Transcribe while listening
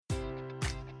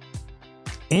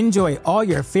Enjoy all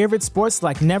your favorite sports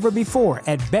like never before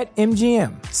at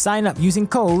BetMGM. Sign up using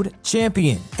code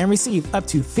CHAMPION and receive up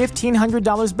to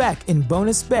 $1,500 back in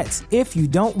bonus bets if you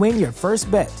don't win your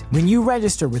first bet. When you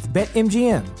register with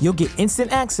BetMGM, you'll get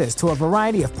instant access to a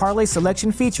variety of parlay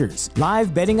selection features,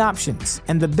 live betting options,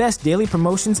 and the best daily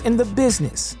promotions in the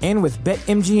business. And with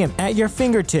BetMGM at your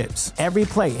fingertips, every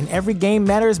play and every game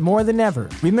matters more than ever.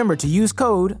 Remember to use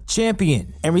code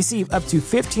CHAMPION and receive up to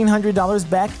 $1,500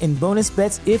 back in bonus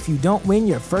bets if you don't win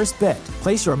your first bet.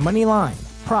 Place your money line,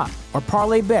 prop, or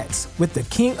parlay bets with the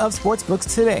king of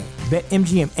sportsbooks today.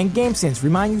 BetMGM and GameSense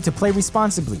remind you to play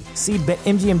responsibly. See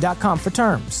BetMGM.com for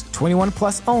terms. 21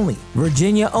 plus only.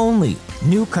 Virginia only.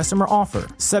 New customer offer.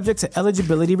 Subject to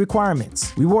eligibility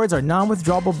requirements. Rewards are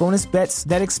non-withdrawable bonus bets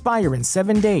that expire in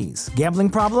 7 days. Gambling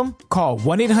problem? Call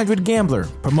 1-800-GAMBLER.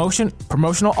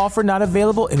 Promotional offer not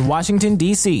available in Washington,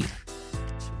 D.C.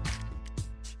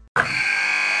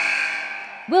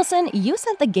 Wilson, you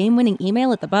sent the game-winning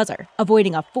email at the buzzer,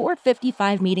 avoiding a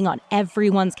 4:55 meeting on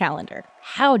everyone's calendar.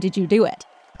 How did you do it?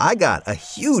 I got a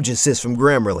huge assist from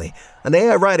Grammarly, an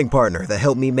AI writing partner that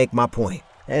helped me make my point.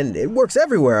 And it works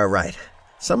everywhere I write.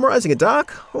 Summarizing a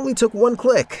doc only took one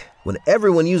click. When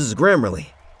everyone uses Grammarly,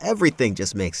 everything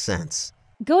just makes sense.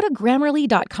 Go to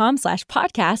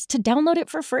Grammarly.com/podcast to download it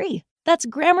for free. That's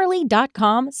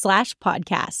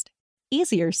Grammarly.com/podcast.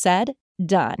 Easier said,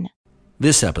 done.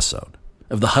 This episode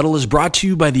of The Huddle is brought to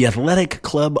you by the Athletic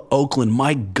Club Oakland,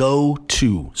 my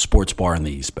go-to sports bar in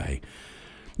the East Bay.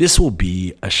 This will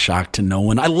be a shock to no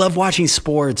one. I love watching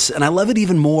sports, and I love it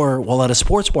even more while at a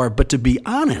sports bar. But to be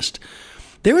honest,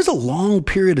 there was a long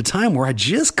period of time where I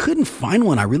just couldn't find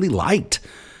one I really liked.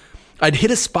 I'd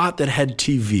hit a spot that had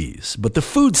TVs, but the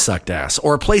food sucked ass,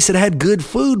 or a place that had good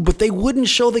food, but they wouldn't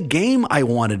show the game I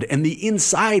wanted, and the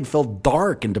inside felt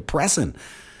dark and depressing.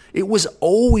 It was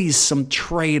always some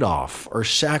trade-off or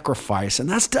sacrifice, and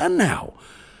that's done now.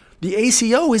 The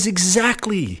ACO is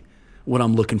exactly what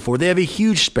I'm looking for. They have a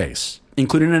huge space,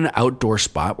 including an outdoor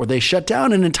spot where they shut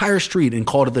down an entire street and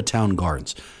called it the Town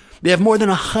Gardens. They have more than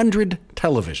 100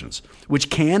 televisions, which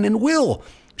can and will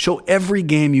show every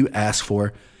game you ask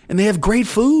for, and they have great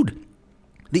food.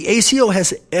 The ACO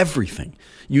has everything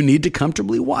you need to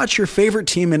comfortably watch your favorite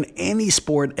team in any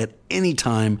sport at any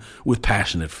time with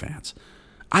passionate fans.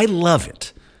 I love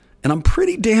it, and I'm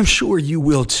pretty damn sure you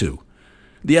will too.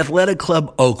 The Athletic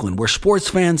Club Oakland, where sports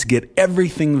fans get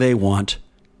everything they want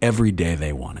every day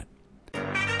they want it.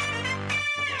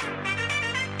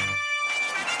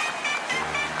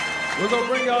 We're going to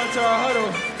bring y'all into our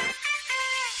huddle.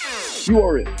 You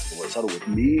are in the Let's Huddle with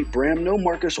me, Bram. No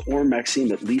Marcus or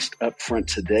Maxime, at least up front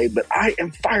today, but I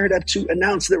am fired up to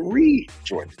announce that Ree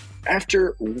joined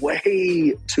after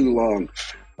way too long.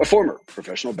 A former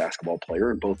professional basketball player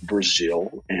in both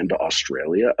Brazil and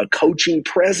Australia, a coaching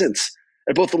presence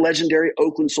at both the legendary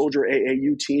Oakland Soldier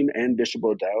AAU team and Bishop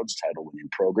O'Dowd's title-winning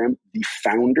program, the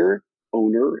founder,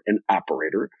 owner, and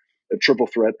operator of Triple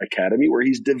Threat Academy, where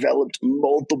he's developed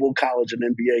multiple college and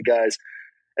NBA guys,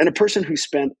 and a person who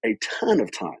spent a ton of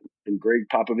time in Greg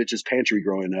Popovich's pantry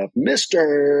growing up,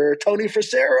 Mr. Tony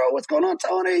Frasero. What's going on,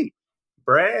 Tony?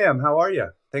 Bram, how are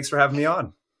you? Thanks for having me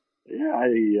on.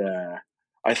 Yeah,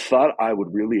 I thought I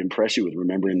would really impress you with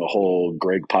remembering the whole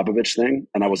Greg Popovich thing.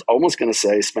 And I was almost going to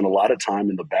say spend a lot of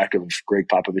time in the back of Greg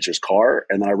Popovich's car.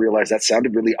 And then I realized that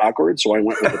sounded really awkward. So I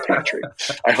went with the pantry.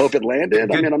 I hope it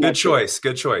landed. Good choice.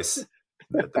 Good choice.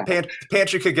 The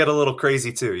pantry could get a little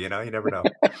crazy too. You never know.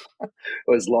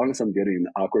 Well, as long as I'm getting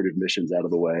awkward admissions out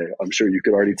of the way, I'm sure you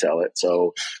could already tell it.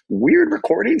 So weird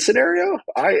recording scenario.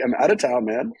 I am out of town,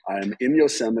 man. I'm in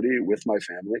Yosemite with my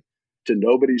family. To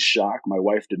nobody's shock, my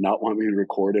wife did not want me to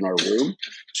record in our room.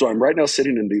 So I'm right now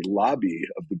sitting in the lobby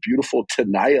of the beautiful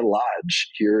Tenaya Lodge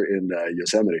here in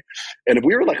Yosemite. And if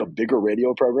we were like a bigger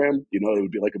radio program, it would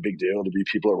be like a big deal to be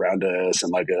people around us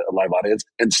and like a live audience.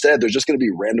 Instead, there's just going to be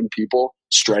random people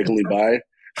straggling by,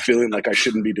 feeling like I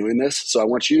shouldn't be doing this. So I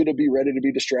want you to be ready to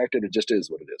be distracted. It just is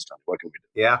what it is, Tony. What can we do?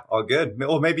 Yeah, all good.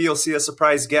 Well, maybe you'll see a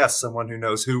surprise guest, someone who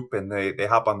knows hoop, and they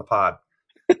hop on the pod.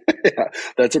 Yeah,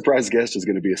 that surprise guest is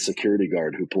going to be a security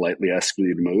guard who politely asks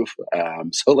me to move.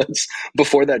 So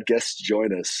before that guest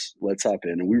join us, let's hop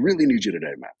in. And we really need you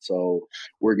today, Matt. So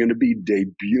we're going to be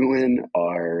debuting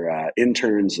our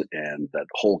interns and that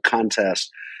whole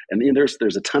contest. And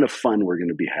there's a ton of fun we're going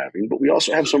to be having, but we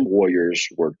also have some Warriors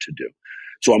work to do.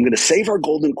 So I'm going to save our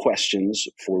golden questions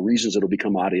for reasons that'll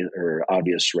become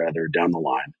obvious down the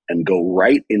line, and go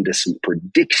right into some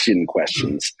prediction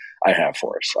questions I have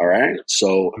for us. All right.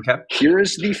 So Here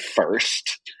is the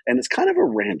first, and it's kind of a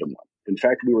random one. In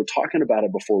fact, we were talking about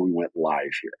it before we went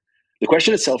live here. The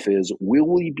question itself is, will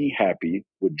we be happy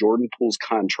with Jordan Poole's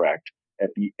contract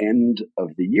at the end of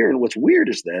the year? And what's weird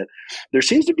is that there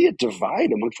seems to be a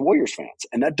divide amongst Warriors fans,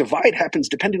 and that divide happens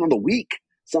depending on the week.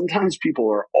 Sometimes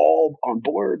people are all on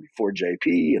board for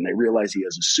JP and they realize he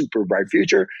has a super bright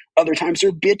future. Other times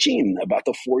they're bitching about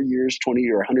the 4 years, 20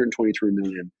 or 123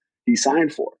 million he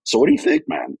signed for. So what do you think,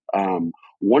 man?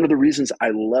 One of the reasons I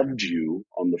loved you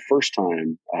on the first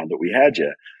time that we had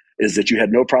you is that you had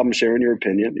no problem sharing your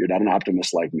opinion. You're not an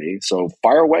optimist like me. So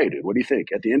fire away, dude. What do you think?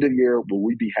 At the end of the year, will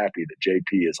we be happy that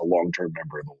JP is a long-term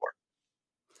member of the War?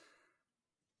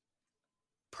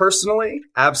 Personally,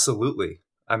 absolutely.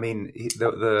 I mean,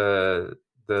 the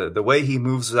way he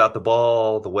moves without the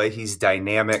ball, the way he's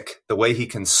dynamic, the way he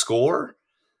can score.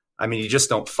 I mean, you just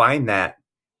don't find that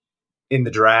in the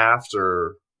draft.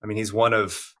 He's one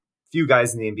of few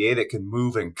guys in the NBA that can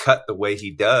move and cut the way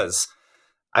he does.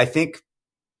 I think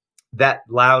that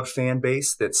loud fan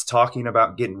base that's talking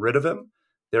about getting rid of him,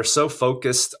 they're so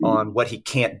focused on what he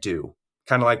can't do.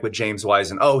 Kind of like with James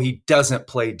Wiseman. Oh, he doesn't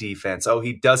play defense. Oh,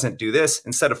 he doesn't do this,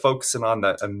 instead of focusing on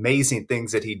the amazing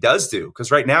things that he does do.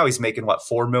 Because right now he's making,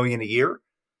 $4 million a year,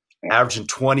 averaging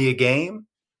 20 a game,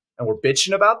 and we're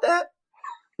bitching about that.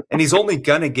 And he's only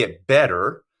going to get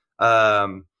better.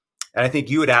 And I think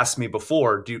you had asked me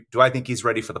before, do I think he's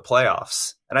ready for the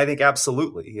playoffs? And I think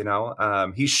absolutely.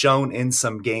 He's shown in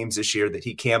some games this year that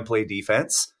he can play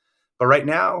defense. But right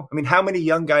now, how many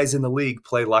young guys in the league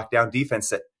play lockdown defense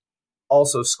that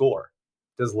also score?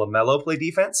 Does LaMelo play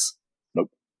defense?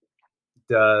 Nope.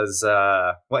 Does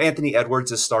Anthony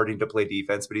Edwards is starting to play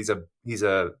defense, but he's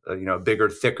a bigger,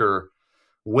 thicker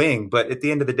wing. But at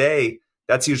the end of the day,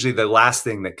 that's usually the last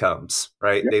thing that comes,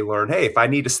 right? Yep. They learn, hey, if I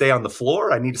need to stay on the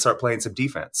floor, I need to start playing some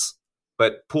defense.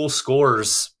 But Poole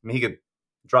scores. He could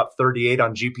drop 38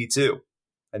 on GP2,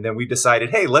 and then we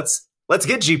decided, hey, let's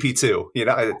get GP2.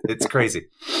 It's crazy.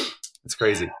 It's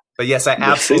crazy. But yes, I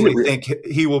absolutely think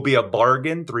he will be a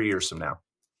bargain 3 years from now.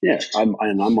 Yeah, I'm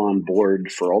on board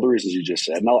for all the reasons you just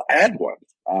said, and I'll add one.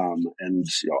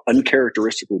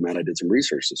 Uncharacteristically, man, I did some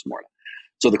research this morning.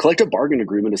 So the collective bargain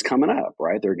agreement is coming up,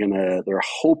 right? They're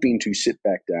hoping to sit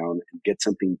back down and get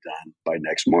something done by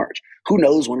next March. Who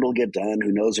knows when it'll get done?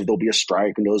 Who knows if there'll be a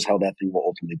strike? Who knows how that thing will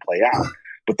ultimately play out?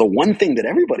 But the one thing that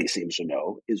everybody seems to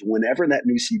know is whenever that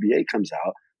new CBA comes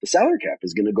out, the salary cap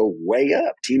is going to go way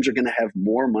up. Teams are going to have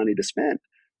more money to spend.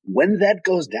 When that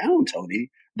goes down, Tony,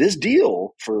 this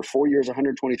deal for 4 years,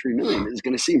 123 million is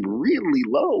going to seem really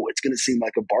low. It's going to seem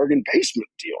like a bargain basement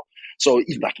deal. So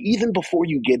even before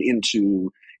you get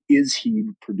into, is he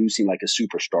producing like a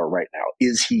superstar right now?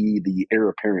 Is he the heir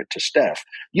apparent to Steph?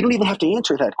 You don't even have to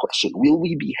answer that question. Will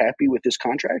we be happy with this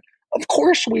contract? Of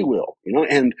course we will.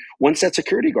 And once that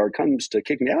security guard comes to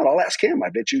kick me out, I'll ask him. I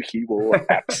bet you he will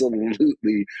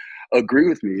absolutely agree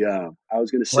with me. I was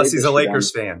going to say, unless he's a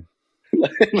Lakers fan.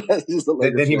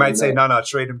 Then he might say, no,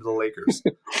 trade him to the Lakers.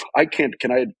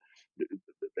 Can I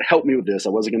help me with this? I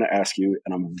wasn't going to ask you,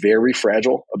 and I'm very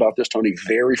fragile about this, Tony,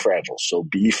 very fragile. So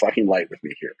be fucking light with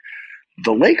me here.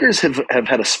 The Lakers have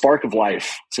had a spark of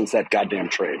life since that goddamn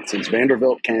trade, since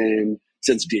Vanderbilt came,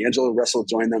 since D'Angelo Russell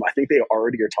joined them. I think they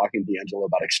already are talking to D'Angelo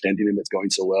about extending him. It's going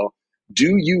so well.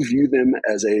 Do you view them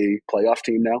as a playoff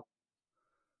team now?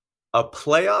 A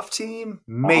playoff team?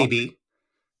 Maybe.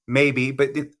 Maybe.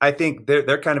 But I think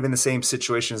they're kind of in the same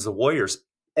situation as the Warriors.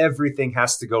 Everything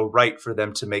has to go right for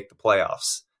them to make the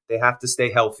playoffs. They have to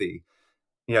stay healthy.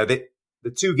 The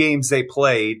 2 games they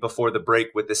played before the break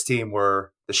with this team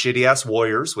were the shitty-ass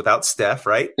Warriors without Steph,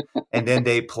 right? And then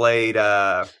they played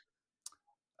the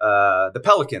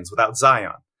Pelicans without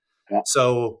Zion. Yeah.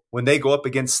 So when they go up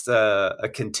against a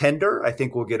contender, I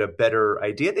think we'll get a better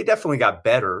idea. They definitely got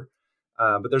better.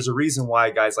 But there's a reason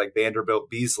why guys like Vanderbilt,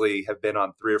 Beasley have been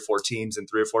on 3 or 4 teams in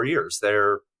 3 or 4 years.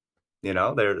 They're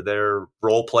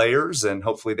role players, and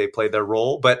hopefully they play their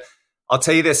role. But I'll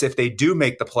tell you this, if they do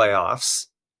make the playoffs,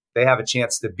 they have a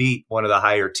chance to beat one of the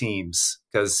higher teams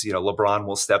because, LeBron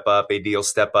will step up, AD will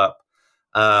step up.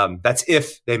 That's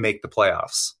if they make the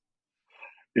playoffs.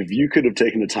 If you could have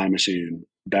taken a time machine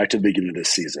back to the beginning of this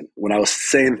season, when I was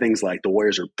saying things like the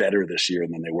Warriors are better this year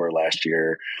than they were last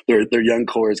year, their young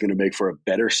core is going to make for a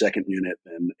better second unit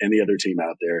than any other team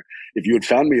out there. If you had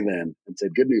found me then and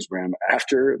said, good news, Bram,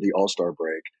 after the All-Star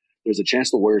break, there's a chance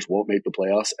the Warriors won't make the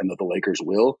playoffs and that the Lakers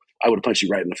will, I would have punched you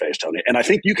right in the face, Tony. And I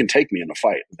think you can take me in a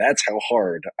fight. That's how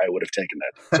hard I would have taken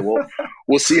that. So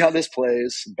we'll see how this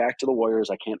plays. Back to the Warriors.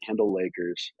 I can't handle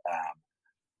Lakers.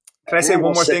 Can I say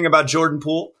one more thing about Jordan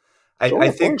Poole?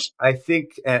 I think,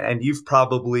 and you've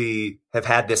probably have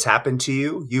had this happen to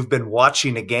you. You've been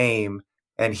watching a game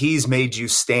and he's made you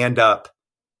stand up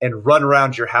and run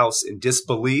around your house in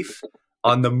disbelief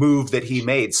on the move that he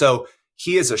made. So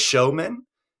he is a showman.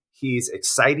 He's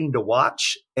exciting to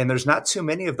watch. And there's not too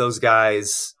many of those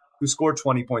guys who score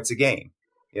 20 points a game.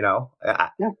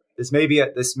 This may be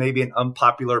an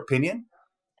unpopular opinion.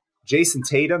 Jason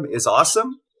Tatum is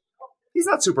awesome. He's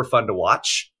not super fun to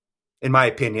watch, in my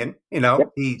opinion.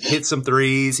 He hits some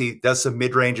threes. He does some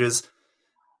mid-ranges.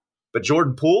 But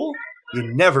Jordan Poole, you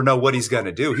never know what he's going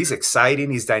to do. He's exciting.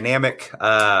 He's dynamic.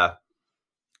 I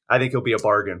think he'll be a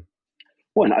bargain.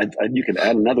 Well, and you could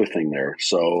add another thing there.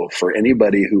 So for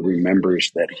anybody who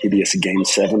remembers that hideous Game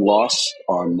 7 loss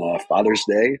on Father's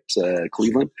Day to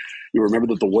Cleveland, you remember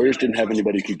that the Warriors didn't have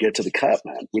anybody who could get to the cup,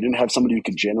 man. We didn't have somebody who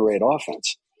could generate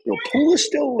offense. Poole is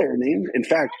still learning. In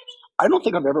fact, I don't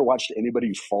think I've ever watched anybody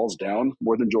who falls down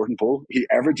more than Jordan Poole. He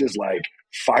averages like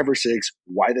 5 or 6.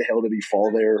 Why the hell did he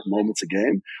fall there moments a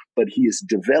game? But he is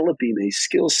developing a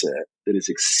skill set that is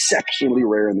exceptionally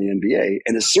rare in the NBA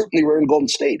and is certainly rare in Golden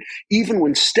State. Even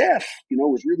when Steph,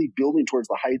 was really building towards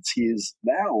the heights he is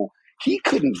now, he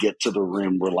couldn't get to the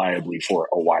rim reliably for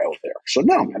a while there. So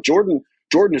no, man, Jordan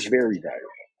is very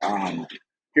valuable.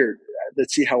 Here,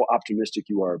 let's see how optimistic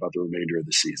you are about the remainder of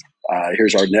the season.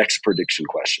 Here's our next prediction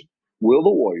question. Will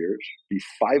the Warriors be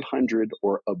 500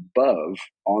 or above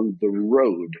on the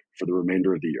road for the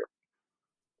remainder of the year?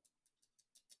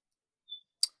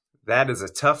 That is a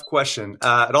tough question. It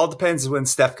all depends when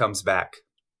Steph comes back.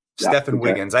 Steph and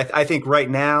Wiggins. I think right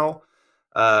now,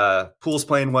 Poole's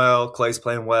playing well, Clay's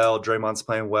playing well, Draymond's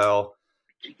playing well.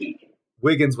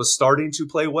 Wiggins was starting to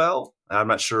play well. I'm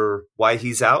not sure why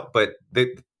he's out, but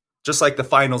just like the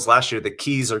finals last year, the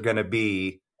keys are going to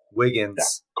be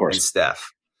Wiggins and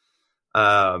Steph.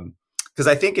 Because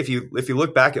I think if you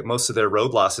look back at most of their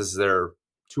road losses, they're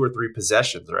 2 or 3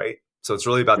 possessions, right? So it's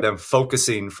really about them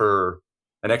focusing for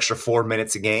an extra 4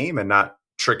 minutes a game and not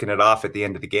tricking it off at the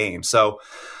end of the game. So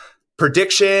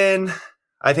prediction,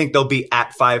 I think they'll be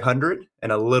at 500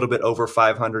 and a little bit over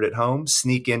 500 at home,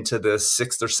 sneak into the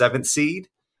 6th or 7th seed,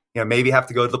 maybe have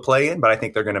to go to the play-in, but I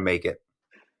think they're going to make it.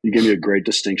 You gave me a great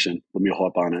distinction. Let me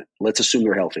hop on it. Let's assume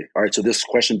they're healthy. All right, so this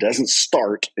question doesn't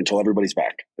start until everybody's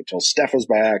back, until Steph is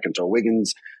back, until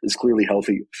Wiggins is clearly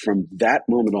healthy. From that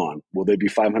moment on, will they be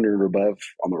 500 or above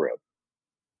on the road?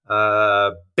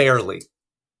 Barely.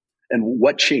 And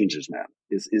what changes, man?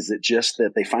 Is it just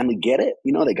that they finally get it?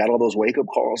 They got all those wake-up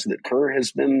calls that Kerr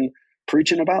has been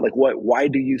preaching about? Like, why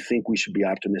do you think we should be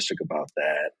optimistic about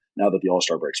that now that the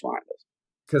All-Star break's behind us?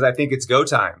 Because I think it's go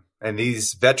time. And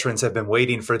these veterans have been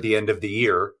waiting for the end of the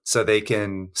year so they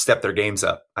can step their games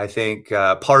up. I think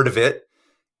part of it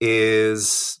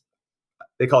is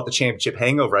they call it the championship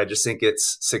hangover. I just think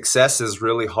it's success is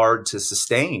really hard to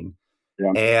sustain.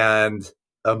 Yeah. And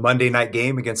a Monday night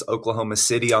game against Oklahoma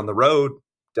City on the road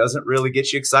doesn't really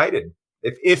get you excited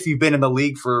if you've been in the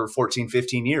league for 14,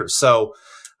 15 years. So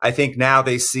I think now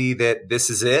they see that this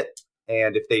is it.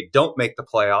 And if they don't make the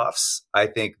playoffs, I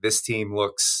think this team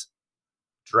looks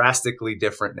drastically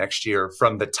different next year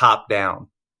from the top down.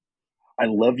 I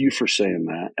love you for saying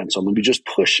that. And so let me just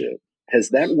push it. Has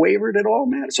that wavered at all,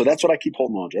 Matt? So that's what I keep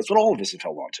holding on to. That's what all of us have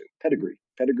held on to. Pedigree.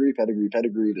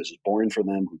 This is boring for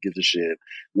them. Who gives a shit?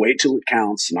 Wait till it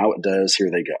counts. Now it does. Here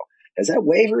they go. Has that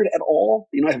wavered at all?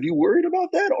 Have you worried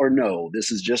about that? Or no,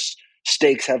 this is just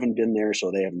stakes haven't been there,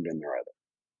 so they haven't been there either.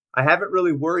 I haven't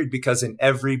really worried because in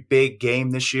every big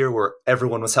game this year where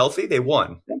everyone was healthy, they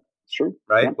won. Yeah, it's true.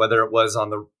 Right? Yeah. Whether it was on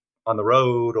the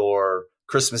road or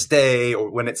Christmas Day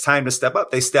or when it's time to step up,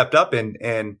 they stepped up.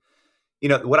 And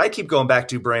what I keep going back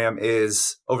to, Bram,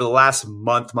 is over the last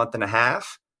month and a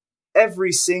half,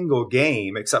 every single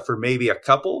game, except for maybe a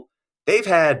couple, they've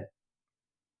had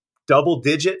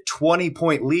double-digit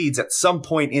 20-point leads at some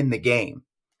point in the game.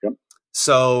 Yep.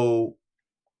 So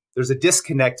there's a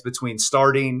disconnect between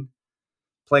starting,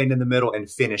 playing in the middle, and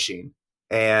finishing.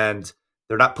 And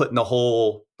they're not putting the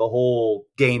whole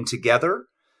game together.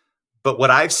 But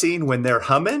what I've seen when they're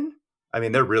humming,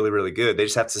 they're really, really good. They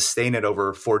just have to sustain it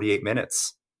over 48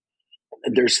 minutes.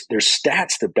 There's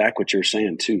stats that back what you're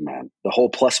saying too, man. The whole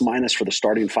plus minus for the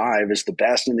starting 5 is the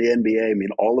best in the NBA.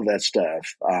 All of that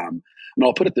stuff.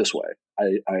 I'll put it this way.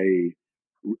 I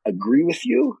agree with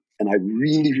you, and I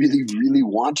really, really, really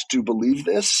want to believe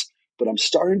this, but I'm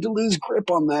starting to lose grip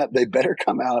on that. They better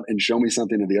come out and show me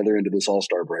something at the other end of this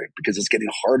All-Star break because it's getting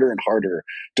harder and harder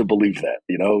to believe that.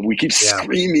 We keep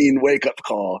screaming wake up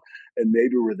call, and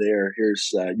maybe we're there. Here's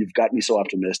you've got me so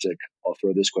optimistic. I'll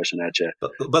throw this question at you.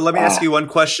 But let me ask you one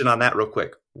question on that real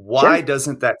quick. Why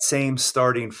doesn't that same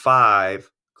starting 5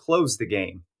 close the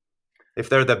game? If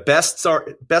they're the best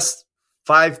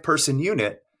 5-person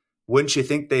unit, wouldn't you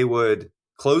think they would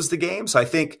close the game? So I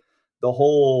think the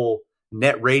whole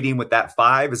net rating with that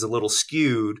 5 is a little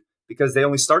skewed because they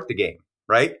only start the game,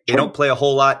 right? They don't play a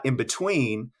whole lot in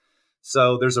between.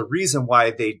 So there's a reason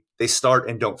why they start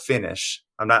and don't finish.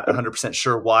 I'm not 100%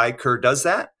 sure why Kerr does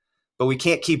that, but we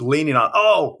can't keep leaning on,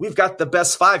 oh, we've got the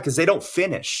best 5 because they don't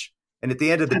finish. And at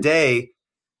the end of the day,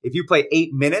 if you play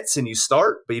 8 minutes and you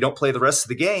start, but you don't play the rest of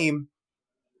the game,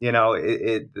 you know,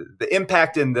 the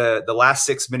impact in the last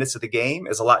 6 minutes of the game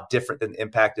is a lot different than the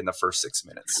impact in the first 6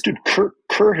 minutes. Dude,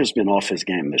 Kerr has been off his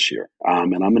game this year.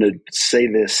 And I'm going to say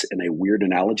this in a weird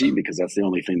analogy because that's the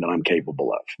only thing that I'm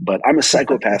capable of. But I'm a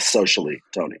psychopath socially,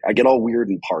 Tony. I get all weird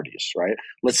in parties, right?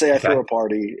 Let's say I throw a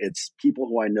party. It's people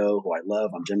who I know, who I love,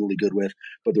 I'm generally good with.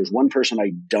 But there's one person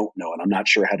I don't know, and I'm not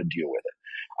sure how to deal with it.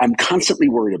 I'm constantly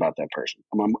worried about that person.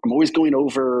 I'm always going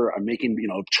over, I'm making,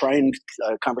 trying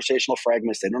conversational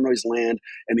fragments. They don't always land.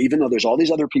 And even though there's all these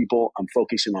other people, I'm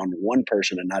focusing on one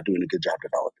person and not doing a good job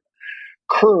developing.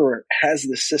 Kerr has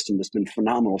this system that's been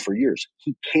phenomenal for years.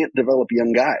 He can't develop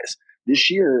young guys.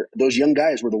 This year, those young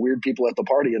guys were the weird people at the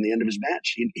party in the end of his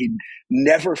match. He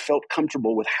never felt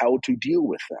comfortable with how to deal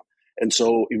with them. And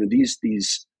so,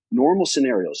 these normal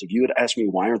scenarios, if you had asked me,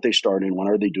 why aren't they starting? What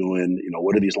are they doing?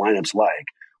 What are these lineups like?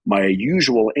 My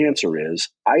usual answer is,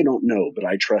 I don't know, but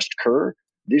I trust Kerr.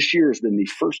 This year has been the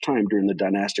first time during the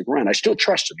dynastic run. I still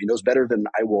trust him. He knows better than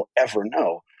I will ever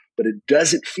know, but it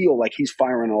doesn't feel like he's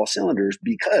firing all cylinders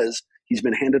because he's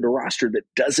been handed a roster that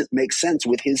doesn't make sense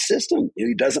with his system.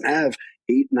 He doesn't have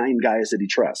 8, 9 guys that he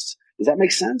trusts. Does that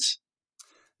make sense?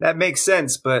 That makes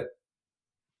sense, but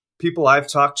people I've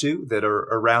talked to that are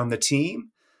around the team,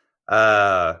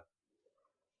 after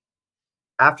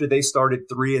they started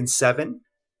 3-7,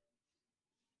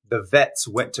 the vets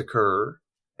went to Kerr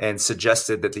and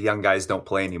suggested that the young guys don't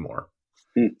play anymore.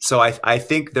 So I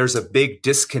think there's a big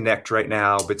disconnect right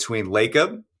now between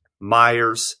Lacob,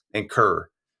 Myers, and Kerr.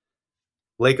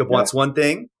 Lacob wants one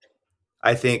thing.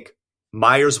 I think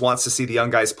Myers wants to see the young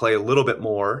guys play a little bit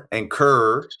more, and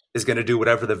Kerr is going to do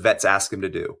whatever the vets ask him to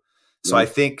do. So I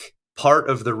think part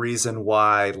of the reason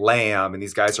why Lamb and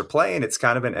these guys are playing, it's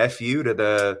kind of an FU to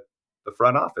the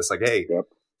front office. Like, hey,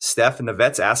 Steph and the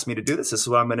vets asked me to do this. This is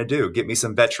what I'm going to do. Get me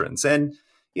some veterans. And,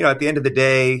 at the end of the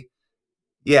day,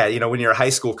 when you're a high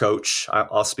school coach,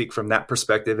 I'll speak from that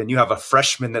perspective, and you have a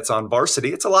freshman that's on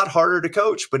varsity, it's a lot harder to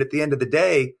coach. But at the end of the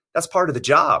day, that's part of the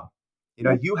job.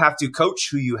 You have to coach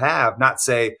who you have, not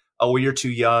say, oh, well, you're too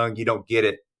young. You don't get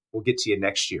it. We'll get to you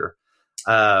next year.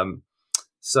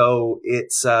 So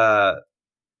it's I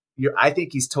think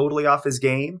he's totally off his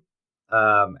game.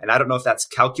 And I don't know if that's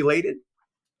calculated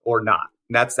or not.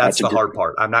 That's the hard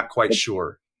part. I'm not quite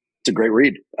sure. It's a great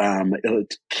read.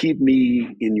 Keep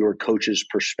me in your coach's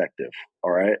perspective. All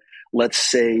right. Let's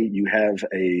say you have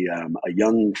a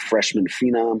young freshman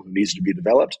phenom who needs to be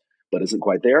developed, but isn't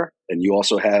quite there. And you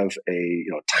also have a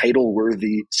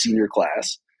title-worthy senior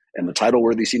class. And the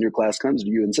title-worthy senior class comes to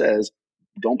you and says,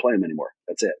 don't play him anymore.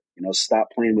 That's it. Stop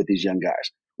playing with these young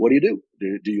guys. What do you do?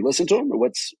 Do you listen to them? Or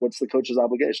what's the coach's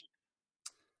obligation?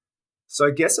 So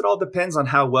I guess it all depends on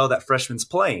how well that freshman's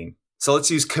playing. So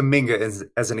let's use Kuminga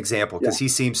as an example, because he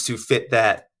seems to fit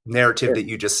that narrative that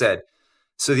you just said.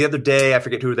 So the other day, I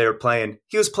forget who they were playing.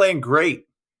 He was playing great,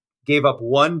 gave up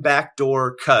one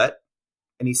backdoor cut,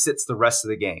 and he sits the rest of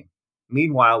the game.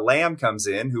 Meanwhile, Lamb comes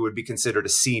in, who would be considered a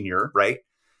senior, right?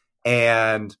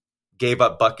 And gave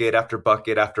up bucket after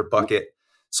bucket after bucket.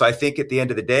 So I think at the end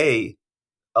of the day,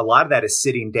 a lot of that is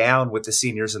sitting down with the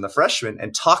seniors and the freshmen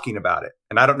and talking about it.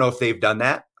 And I don't know if they've done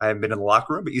that. I haven't been in the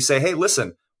locker room, but you say, hey,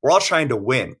 listen, we're all trying to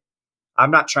win.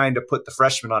 I'm not trying to put the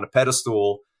freshman on a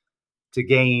pedestal to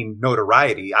gain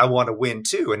notoriety. I want to win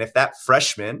too. And if that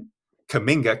freshman,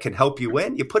 Kuminga, can help you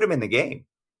win, you put him in the game.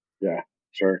 Yeah,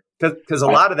 sure. Because a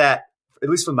lot of that, at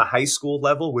least from the high school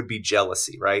level, would be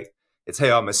jealousy, right? It's,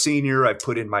 hey, I'm a senior. I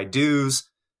put in my dues.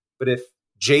 But if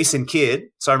Jason Kidd,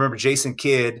 so I remember Jason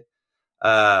Kidd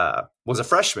was a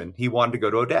freshman. He wanted to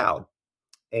go to O'Dowd.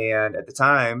 And at the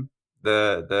time,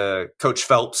 the Coach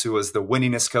Phelps, who was the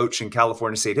winningest coach in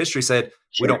California state history, said,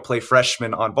 we don't play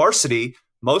freshmen on varsity,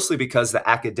 mostly because the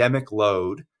academic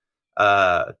load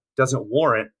doesn't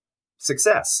warrant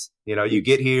success. You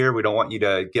get here, we don't want you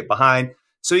to get behind.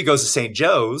 So he goes to St.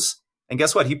 Joe's, and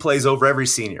guess what? He plays over every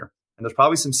senior. And there's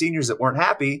probably some seniors that weren't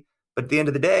happy, but at the end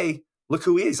of the day, look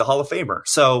who he is, a Hall of Famer.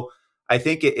 So I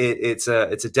think it's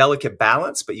a delicate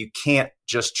balance, but you can't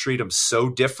just treat them so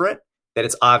different that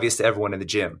it's obvious to everyone in the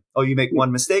gym. Oh, you make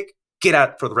one mistake, get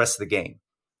out for the rest of the game.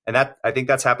 And I think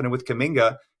that's happening with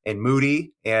Kuminga and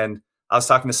Moody. And I was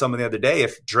talking to someone the other day,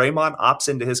 if Draymond opts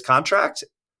into his contract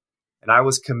and I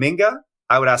was Kuminga,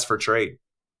 I would ask for a trade.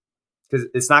 because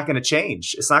it's not going to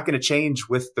change. It's not going to change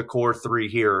with the core three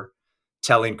here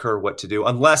telling Kerr what to do,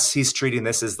 unless he's treating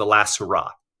this as the last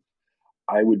hurrah.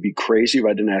 I would be crazy if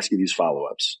I didn't ask you these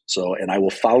follow-ups. So, and I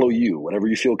will follow you. Whatever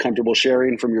you feel comfortable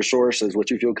sharing from your sources, what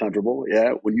you feel comfortable.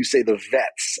 Yeah. When you say the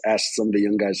vets asked some of the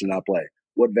young guys to not play,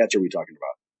 what vets are we talking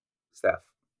about? Steph.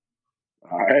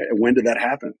 All right. And when did that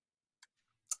happen?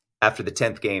 After the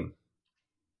 10th game.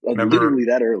 Literally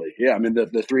that early. Yeah. I mean, the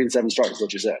 3-7 start is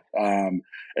what you said. And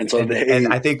so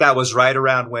and I think that was right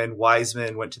around when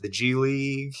Wiseman went to the G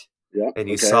League. Yeah. And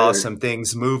you saw some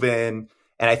things moving.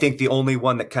 And I think the only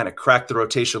one that kind of cracked the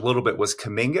rotation a little bit was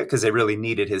Kuminga, because they really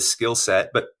needed his skill set.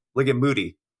 But look at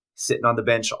Moody sitting on the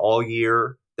bench all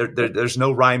year. There's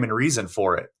no rhyme and reason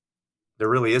for it. There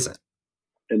really isn't.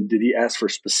 And did he ask for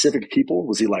specific people?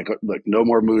 Was he like no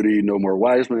more Moody, no more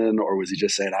Wiseman? Or was he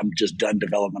just saying, I'm just done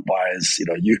development-wise?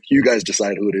 You guys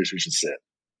decide who it is who should sit.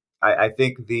 I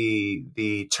think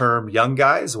the term young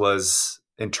guys was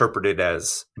interpreted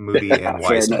as Moody and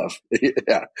Wiseman. Fair enough.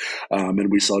 Yeah.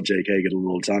 And we saw JK get a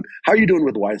little time. How are you doing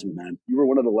with Wiseman, man? You were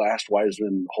one of the last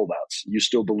Wiseman holdouts. You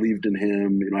still believed in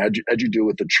him. How'd you do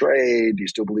with the trade? Do you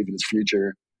still believe in his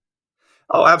future?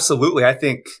 Oh, absolutely. I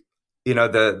think,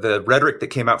 the rhetoric that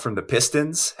came out from the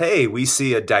Pistons, hey, we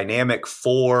see a dynamic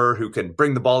four who can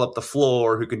bring the ball up the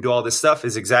floor, who can do all this stuff,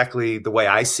 is exactly the way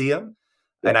I see him.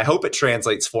 And I hope it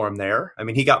translates for him there. I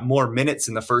mean, he got more minutes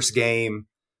in the first game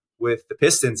with the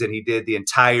Pistons than he did the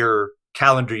entire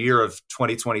calendar year of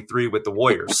 2023 with the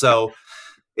Warriors. So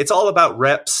it's all about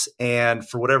reps. And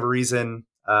for whatever reason,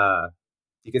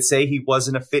 you could say he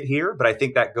wasn't a fit here, but I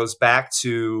think that goes back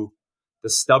to the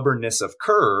stubbornness of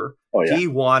Kerr. Oh, yeah. He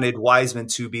wanted Wiseman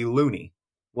to be Looney.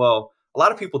 Well, a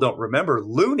lot of people don't remember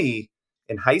Looney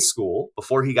in high school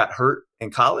before he got hurt in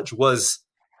college was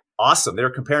awesome. They were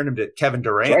comparing him to Kevin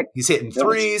Durant. Right. He's hitting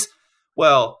threes.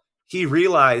 Well, he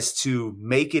realized to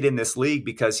make it in this league,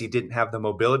 because he didn't have the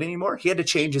mobility anymore, he had to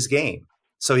change his game.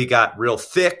 So he got real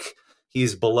thick.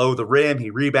 He's below the rim. He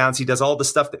rebounds. He does all the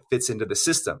stuff that fits into the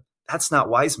system. That's not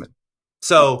Wiseman.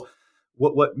 So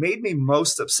what made me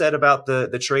most upset about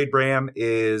the trade, Bram,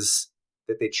 is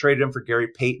that they traded him for Gary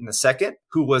Payton II,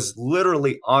 who was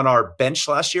literally on our bench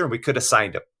last year, and we could have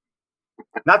signed him.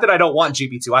 Not that I don't want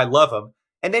GP2. I love him.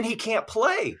 And then he can't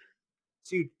play.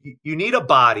 So you need a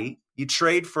body. You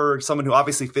trade for someone who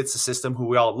obviously fits the system, who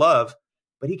we all love,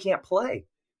 but he can't play.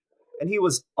 And he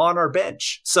was on our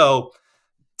bench. So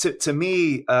to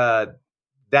me,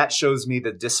 that shows me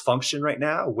the dysfunction right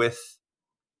now with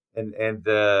and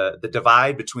the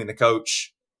divide between the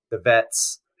coach, the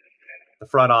vets, the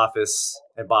front office,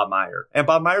 and Bob Meyer. And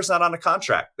Bob Meyer's not on a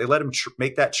contract. They let him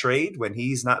make that trade when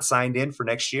he's not signed in for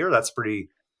next year. That's pretty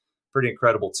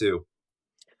incredible too.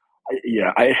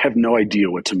 Yeah, I have no idea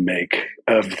what to make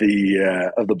of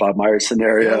the Bob Myers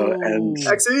scenario. And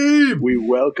Maxime! We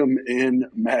welcome in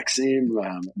Maxime.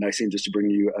 Maxime, just to bring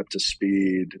you up to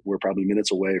speed, we're probably minutes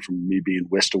away from me being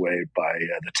whisked away by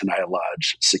the Tenaya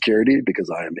Lodge security, because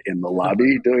I am in the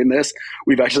lobby doing this.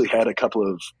 We've actually had a couple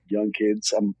of young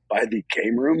kids by the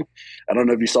game room. I don't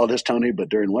know if you saw this, Tony, but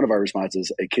during one of our responses,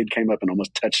 a kid came up and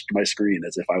almost touched my screen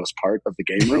as if I was part of the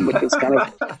game room, which is kind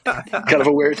of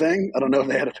a weird thing. I don't know if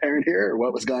they had a parent here or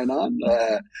what was going on.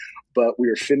 But we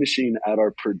are finishing out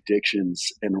our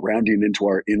predictions and rounding into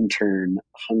our intern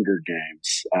Hunger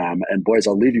Games. And boys,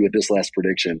 I'll leave you with this last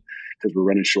prediction because we're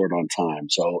running short on time.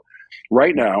 So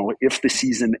right now, if the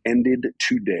season ended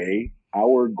today,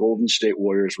 our Golden State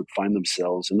Warriors would find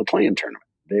themselves in the play-in tournament.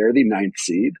 They are the 9th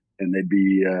seed, and they'd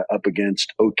be up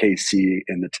against OKC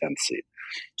in the 10th seed.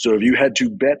 So if you had to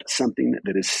bet something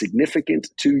that is significant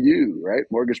to you, right,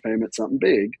 mortgage payment, something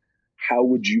big, how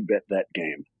would you bet that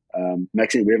game?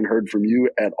 Maxine, we haven't heard from you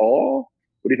at all.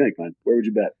 What do you think, man? Where would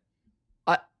you bet?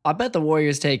 I bet the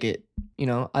Warriors take it.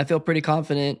 I feel pretty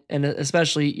confident, and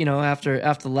especially, after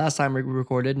the last time we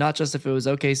recorded, not just if it was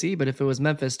OKC, but if it was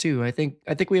Memphis too. I think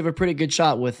we have a pretty good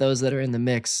shot with those that are in the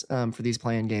mix for these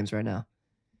play-in games right now.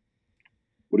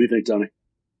 What do you think, Tony?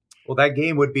 Well, that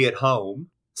game would be at home,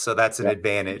 so that's an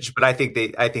advantage. But I think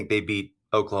they beat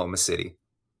Oklahoma City.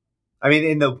 I mean,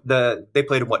 in they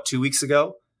played them 2 weeks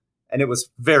ago, and it was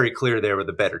very clear they were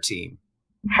the better team.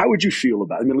 How would you feel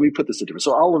about it? I mean, let me put this in different.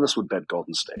 So all of us would bet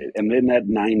Golden State, and then that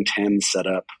 9-10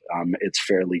 setup, it's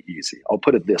fairly easy. I'll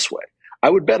put it this way: I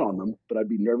would bet on them, but I'd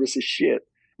be nervous as shit.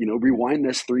 Rewind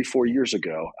this 3-4 years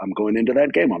ago. I'm going into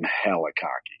that game. I'm hella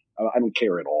cocky. I don't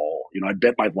care at all. I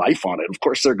bet my life on it. Of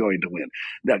course they're going to win.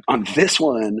 Now, on this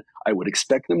one, I would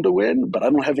expect them to win, but I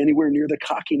don't have anywhere near the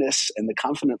cockiness and the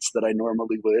confidence that I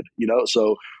normally would.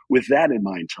 So with that in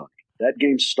mind, Tony, that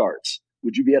game starts.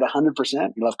 Would you be at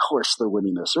 100%? Of course they're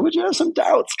winning this. Or would you have some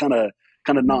doubts kind of,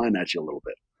 kind of gnawing at you a little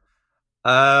bit?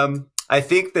 I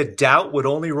think the doubt would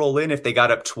only roll in if they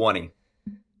got up 20.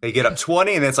 They get up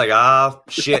 20 and it's like,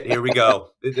 shit, here we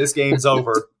go. This game's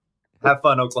over. Have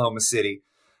fun, Oklahoma City.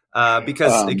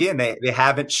 Because again, they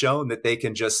haven't shown that they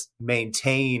can just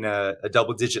maintain a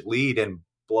double-digit lead and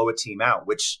blow a team out,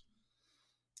 which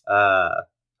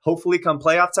hopefully come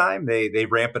playoff time, they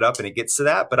ramp it up and it gets to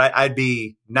that. But I'd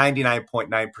be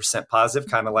 99.9% positive,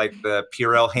 kind of like the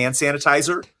Purell hand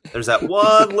sanitizer. There's that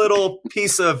one little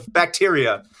piece of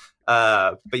bacteria.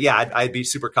 But yeah, I'd be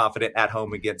super confident at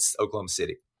home against Oklahoma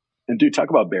City. And dude, talk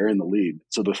about burying the lead.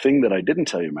 So the thing that I didn't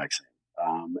tell you, Maxime,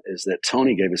 is that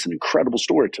Tony gave us an incredible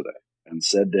story today and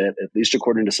said that, at least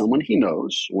according to someone he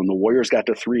knows, when the Warriors got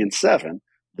to 3-7,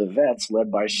 the vets led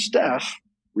by Steph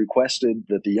requested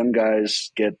that the young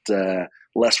guys get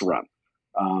less run.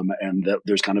 And that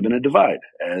there's kind of been a divide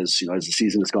as the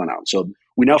season has gone out. So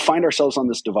we now find ourselves on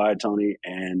this divide, Tony,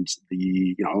 and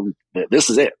this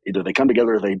is it. Either they come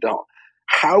together or they don't.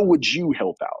 How would you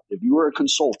help out if you were a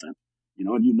consultant?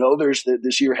 And there's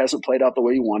this year hasn't played out the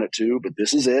way you want it to, but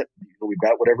this is it. We've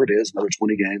got whatever it is, another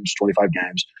 20 games, 25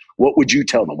 games. What would you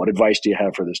tell them? What advice do you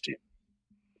have for this team?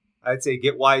 I'd say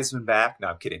get Wiseman back. No,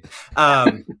 I'm kidding.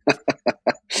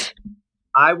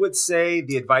 I would say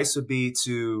the advice would be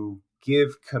to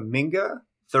give Kuminga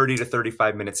 30 to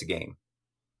 35 minutes a game.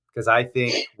 Because I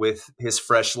think with his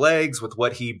fresh legs, with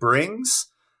what he brings,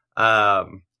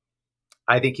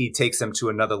 I think he takes them to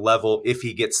another level if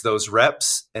he gets those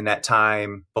reps in that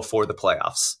time before the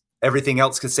playoffs. Everything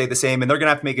else could stay the same, and they're going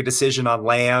to have to make a decision on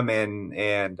Lamb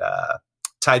and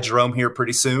Ty Jerome here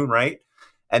pretty soon, right?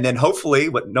 And then hopefully,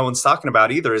 what no one's talking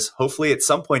about either is hopefully at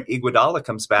some point Iguodala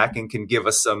comes back and can give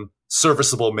us some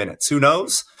serviceable minutes. Who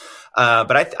knows?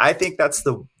 But I think that's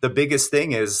the biggest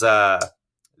thing is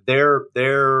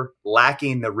they're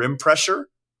lacking the rim pressure,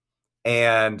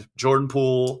 and Jordan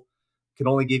Poole can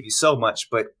only give you so much,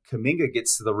 but Kuminga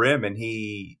gets to the rim, and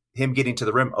him getting to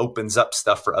the rim opens up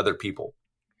stuff for other people.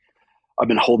 I've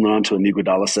been holding on to an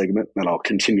Iguodala segment, and I'll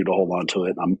continue to hold on to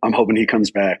it. I'm hoping he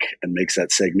comes back and makes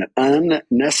that segment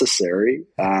unnecessary.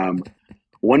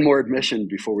 One more admission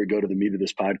before we go to the meat of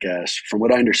this podcast. From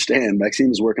what I understand,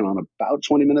 Maxime is working on about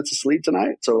 20 minutes of sleep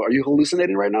tonight. So are you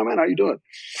hallucinating right now, man? How are you doing?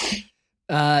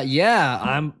 Yeah,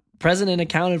 I'm present and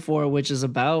accounted for, which is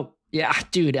about,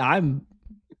 dude, I don't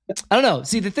know.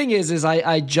 See, the thing is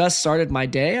I just started my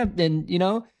day and,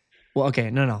 no.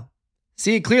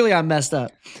 See, clearly I'm messed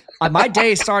up. My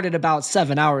day started about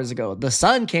 7 hours ago. The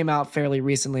sun came out fairly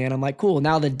recently and I'm like, cool,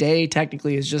 now the day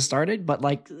technically has just started. But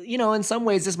in some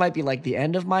ways this might be like the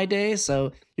end of my day.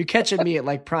 So you're catching me at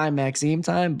like prime Maxime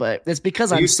time, but it's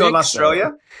because I'm still in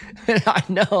Australia? So. I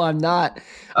know I'm not,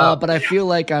 but I feel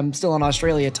like I'm still in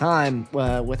Australia time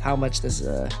with how much this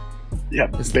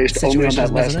based only on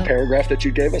that last paragraph that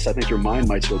you gave us, I think your mind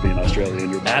might still be in Australia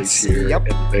and your body's here in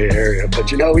the Bay Area.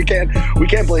 But we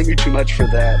can't blame you too much for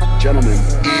that, gentlemen.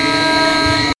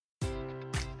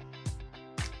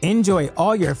 Enjoy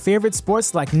all your favorite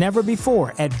sports like never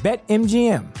before at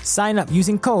BetMGM. Sign up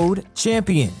using code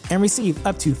CHAMPION and receive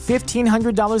up to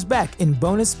 $1,500 back in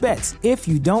bonus bets if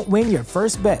you don't win your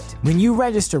first bet. When you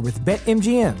register with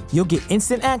BetMGM, you'll get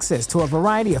instant access to a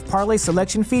variety of parlay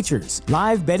selection features,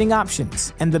 live betting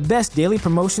options, and the best daily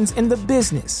promotions in the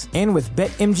business. And with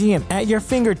BetMGM at your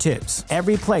fingertips,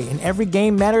 every play and every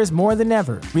game matters more than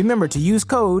ever. Remember to use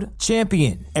code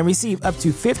CHAMPION and receive up to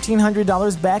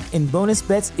 $1,500 back in bonus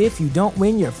bets if you don't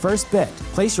win your first bet.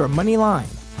 Place your money line,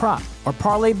 prop, or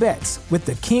parlay bets with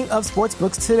the king of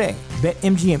sportsbooks today.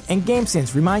 BetMGM and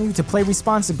GameSense remind you to play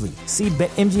responsibly. See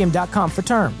BetMGM.com for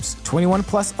terms. 21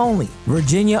 plus only.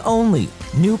 Virginia only.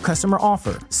 New customer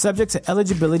offer. Subject to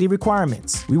eligibility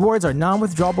requirements. Rewards are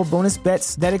non-withdrawable bonus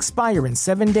bets that expire in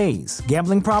 7 days.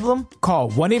 Gambling problem? Call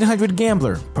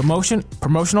 1-800-GAMBLER.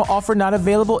 Promotional offer not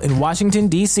available in Washington,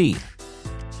 D.C.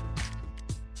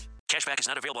 Cashback is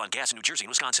not available on gas in New Jersey and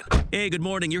Wisconsin. Hey, good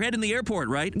morning. You're heading to the airport,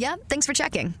 right? Yep, thanks for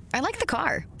checking. I like the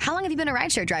car. How long have you been a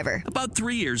rideshare driver? About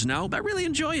 3 years now, but I really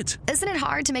enjoy it. Isn't it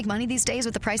hard to make money these days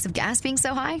with the price of gas being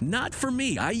so high? Not for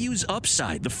me. I use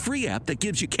Upside, the free app that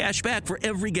gives you cash back for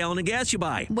every gallon of gas you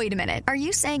buy. Wait a minute. Are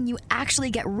you saying you actually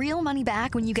get real money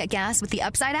back when you get gas with the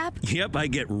Upside app? Yep, I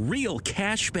get real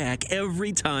cash back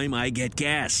every time I get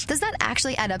gas. Does that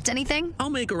actually add up to anything? I'll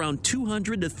make around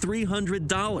 $200 to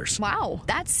 $300. Wow,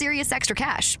 that's serious this extra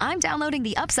cash. I'm downloading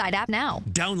the Upside app now.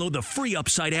 Download the free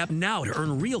Upside app now to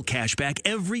earn real cash back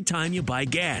every time you buy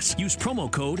gas. Use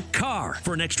promo code CAR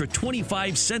for an extra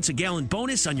 25 cents a gallon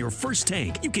bonus on your first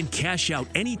tank. You can cash out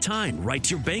anytime right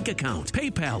to your bank account,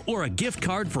 PayPal, or a gift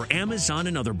card for Amazon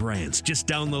and other brands. Just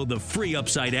download the free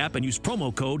Upside app and use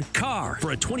promo code CAR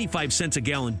for a 25 cents a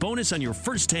gallon bonus on your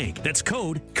first tank. That's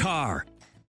code CAR.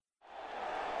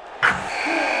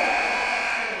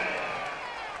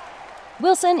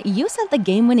 Wilson, you sent the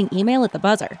game-winning email at the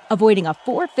buzzer, avoiding a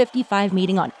 4:55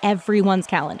 meeting on everyone's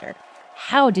calendar.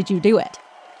 How did you do it?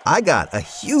 I got a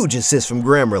huge assist from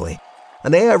Grammarly,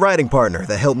 an AI writing partner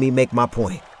that helped me make my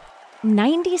point.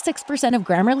 96% of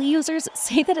Grammarly users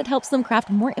say that it helps them craft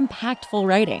more impactful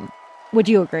writing. Would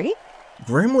you agree?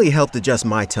 Grammarly helped adjust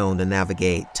my tone to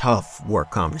navigate tough work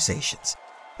conversations.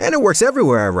 And it works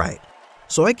everywhere I write,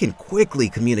 so I can quickly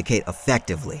communicate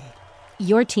effectively.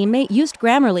 Your teammate used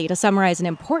Grammarly to summarize an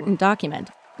important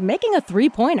document, making a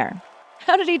 3-pointer.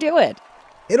 How did he do it?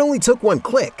 It only took one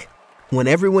click. When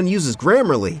everyone uses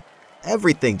Grammarly,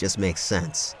 everything just makes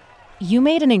sense. You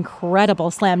made an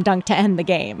incredible slam dunk to end the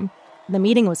game. The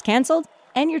meeting was canceled,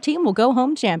 and your team will go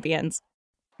home champions.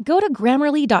 Go to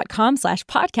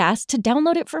Grammarly.com/podcast to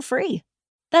download it for free.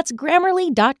 That's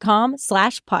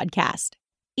Grammarly.com/podcast.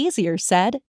 Easier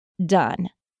said, done.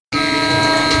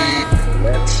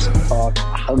 Let's talk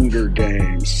Hunger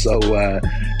Games. So,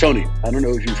 Tony, I don't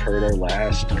know if you've heard our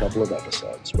last couple of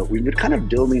episodes, but we've been kind of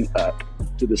building up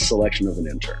to the selection of an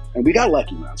intern. And we got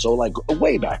lucky, man. So, like,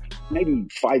 way back, maybe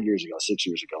 5 years ago, 6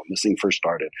 years ago, when this thing first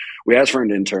started, we asked for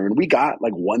an intern. We got,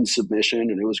 like, one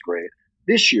submission, and it was great.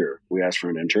 This year, we asked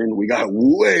for an intern. We got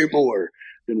way more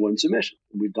than one submission.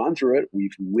 We've gone through it.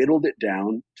 We've whittled it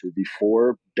down to the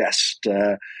 4 best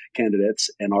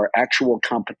candidates, and our actual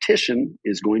competition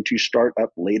is going to start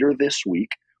up later this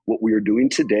week. What we are doing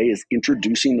today is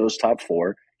introducing those top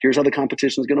 4. Here's how the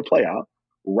competition is going to play out.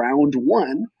 Round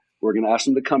 1, we're going to ask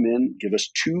them to come in, give us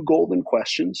 2 golden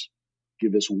questions,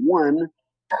 give us 1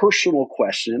 personal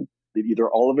question that either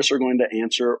all of us are going to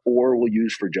answer or we'll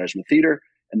use for Judgment Theater.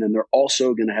 And then they're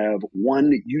also going to have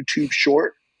 1 YouTube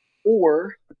short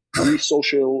or 3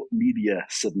 social media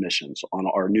submissions on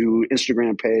our new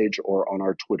Instagram page or on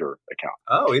our Twitter account.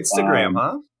 Oh, Instagram,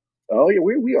 huh? Oh, yeah,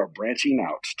 we are branching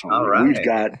out, Tony. All right. We've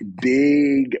got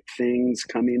big things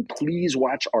coming. Please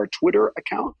watch our Twitter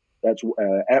account. That's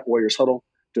at Warriors Huddle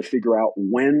to figure out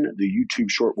when the YouTube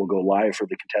short will go live for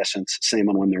the contestants. Same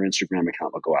on when their Instagram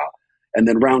account will go out. And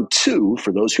then round 2,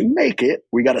 for those who make it,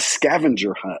 we got a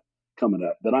scavenger hunt coming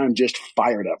up that I'm just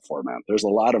fired up for, man. There's a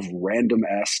lot of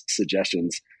random-ass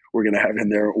suggestions we're going to have in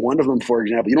there. One of them, for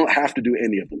example, you don't have to do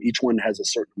any of them. Each one has a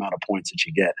certain amount of points that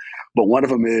you get. But one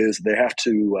of them is they have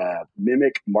to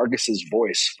mimic Marcus's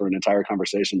voice for an entire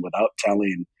conversation without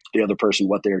telling the other person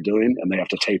what they are doing, and they have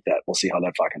to tape that. We'll see how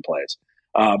that fucking plays.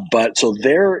 But so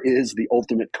there is the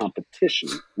ultimate competition.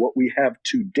 What we have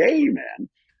today, man,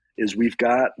 is we've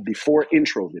got the 4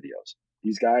 intro videos.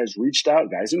 These guys reached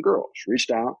out, guys and girls reached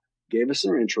out, gave us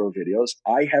their intro videos.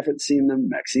 I haven't seen them.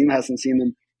 Maxime hasn't seen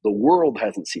them. The world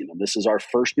hasn't seen them. This is our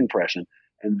first impression.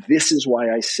 And this is why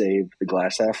I saved the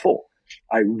glass half full.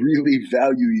 I really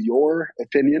value your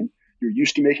opinion. You're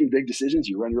used to making big decisions.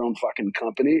 You run your own fucking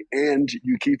company and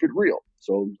you keep it real.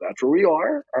 So that's where we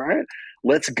are. All right.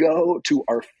 Let's go to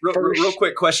our first. Real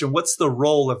quick question. What's the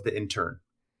role of the intern?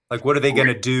 Like, what are they going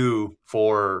to do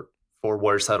for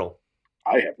Warriors Huddle?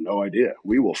 I have no idea.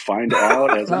 We will find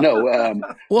out. You got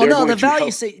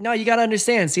to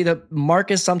understand. See, the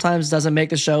Marcus sometimes doesn't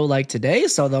make the show like today,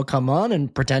 so they'll come on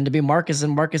and pretend to be Marcus in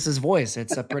Marcus's voice.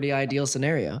 It's a pretty ideal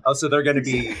scenario. Oh, so they're going to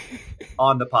be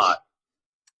on the pod.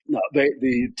 No,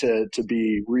 to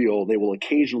be real, they will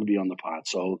occasionally be on the pod.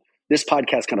 So this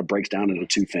podcast kind of breaks down into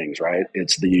 2 things, right?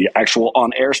 It's the actual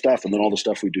on-air stuff and then all the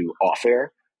stuff we do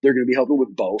off-air. They're going to be helping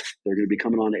with both. They're going to be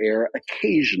coming on air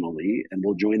occasionally, and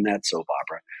we'll join that soap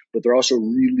opera. But they're also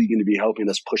really going to be helping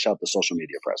us push out the social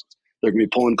media presence. They're going to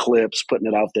be pulling clips, putting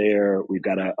it out there. We've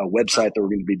got a website that we're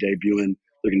going to be debuting.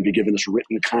 They're going to be giving us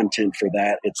written content for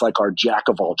that. It's like our jack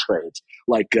of all trades.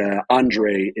 Like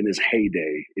Andre in his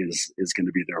heyday is going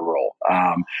to be their role.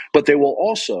 But they will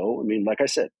also, I mean, like I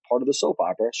said, part of the soap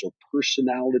opera. So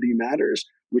personality matters,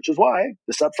 which is why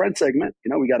this upfront segment,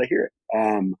 we got to hear it.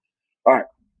 All right.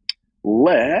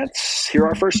 Let's hear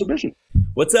our first submission.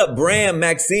 What's up, Bram,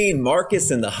 Maxine,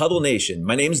 Marcus, and the Huddle Nation?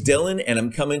 My name's Dylan, and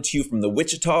I'm coming to you from the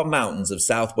Wichita Mountains of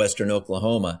southwestern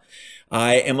Oklahoma.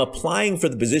 I am applying for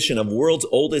the position of world's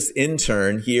oldest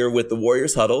intern here with the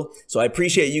Warriors Huddle, so I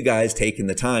appreciate you guys taking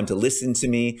the time to listen to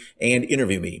me and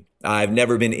interview me. I've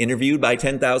never been interviewed by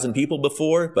 10,000 people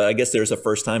before, but I guess there's a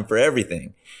first time for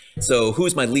everything. So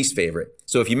who's my least favorite?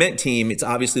 So if you meant team, it's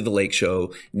obviously the Lake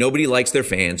Show. Nobody likes their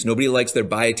fans. Nobody likes their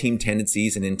buy-a-team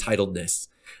tendencies and entitledness.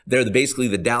 They're basically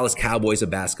the Dallas Cowboys of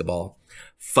basketball.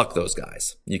 Fuck those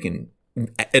guys. You can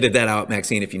edit that out,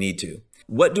 Maxine, if you need to.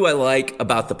 What do I like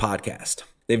about the podcast?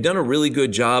 They've done a really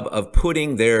good job of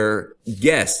putting their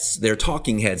guests, their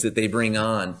talking heads that they bring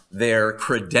on, their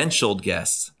credentialed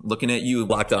guests, looking at you,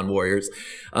 Locked On Warriors,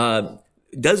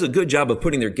 does a good job of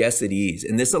putting their guests at ease.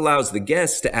 And this allows the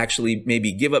guests to actually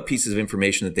maybe give up pieces of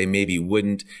information that they maybe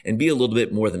wouldn't and be a little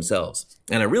bit more themselves.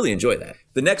 And I really enjoy that.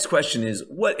 The next question is,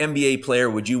 what NBA player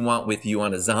would you want with you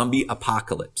on a zombie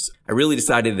apocalypse? I really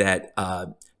decided that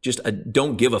just a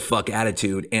don't give a fuck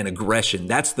attitude and aggression.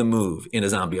 That's the move in a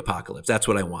zombie apocalypse. That's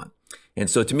what I want. And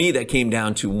so to me, that came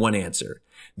down to one answer.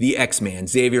 The X-Man,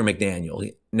 Xavier McDaniel.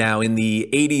 Now, in the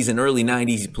 80s and early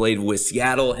 90s, he played with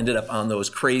Seattle, ended up on those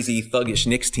crazy, thuggish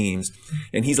Knicks teams.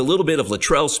 And he's a little bit of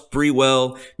Latrell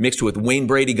Sprewell mixed with Wayne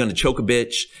Brady gonna choke a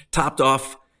bitch, topped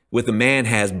off with a man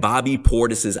has Bobby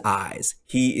Portis's eyes.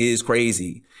 He is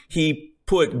crazy. He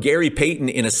put Gary Payton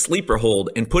in a sleeper hold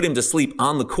and put him to sleep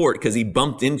on the court because he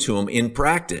bumped into him in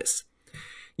practice.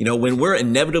 You know, when we're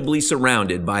inevitably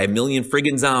surrounded by a million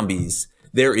friggin' zombies,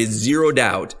 there is zero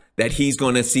doubt that he's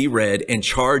going to see red and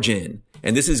charge in.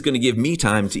 And this is going to give me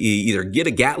time to either get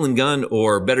a Gatling gun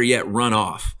or better yet, run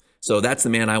off. So that's the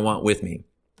man I want with me.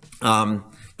 The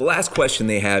last question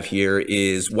they have here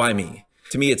is, why me?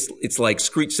 To me, it's like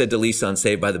Screech said to Lisa on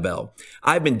Saved by the Bell.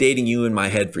 I've been dating you in my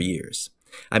head for years.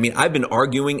 I mean, I've been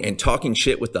arguing and talking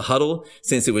shit with the Huddle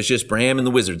since it was just Bram and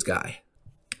the Wizards guy.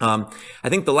 I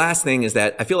think the last thing is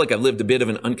that I feel like I've lived a bit of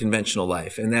an unconventional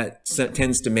life, and that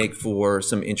tends to make for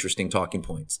some interesting talking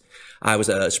points. I was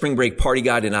a spring break party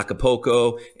guide in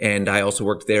Acapulco, and I also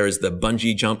worked there as the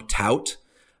bungee jump tout.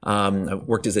 I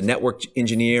worked as a network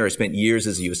engineer. I spent years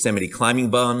as a Yosemite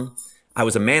climbing bum. I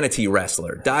was a manatee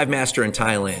wrestler, dive master in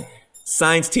Thailand,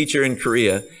 science teacher in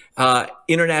Korea,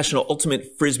 international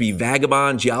ultimate frisbee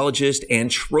vagabond, geologist, and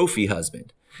trophy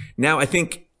husband. Now, I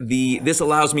think this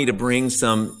allows me to bring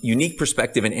some unique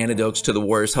perspective and anecdotes to the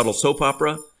Warriors Huddle soap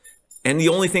opera. And the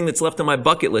only thing that's left on my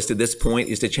bucket list at this point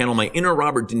is to channel my inner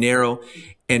Robert De Niro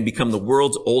and become the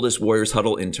world's oldest Warriors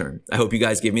Huddle intern. I hope you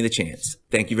guys give me the chance.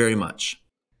 Thank you very much.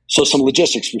 So some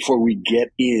logistics before we get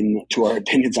into our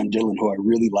opinions on Dylan, who I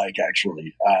really like,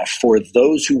 actually. For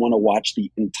those who want to watch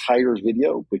the entire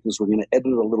video, because we're going to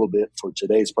edit a little bit for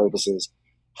today's purposes,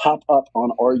 hop up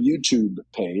on our YouTube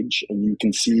page and you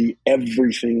can see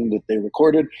everything that they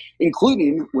recorded,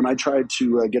 including when I tried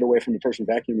to get away from the person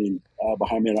vacuuming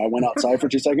behind me, and I went outside for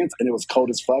 2 seconds and it was cold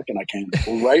as fuck and I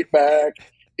came right back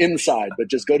inside. But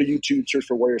just go to YouTube, search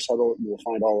for Warriors Huddle, you will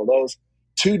find all of those.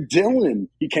 To Dylan,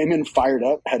 he came in fired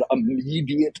up, had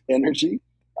immediate energy,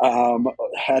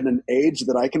 had an age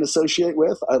that I can associate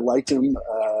with. I liked him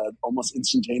almost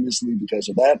instantaneously because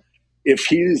of that. If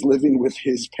he is living with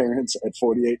his parents at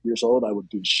 48 years old, I would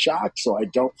be shocked. So I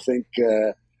don't think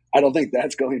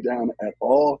that's going down at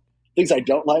all. Things I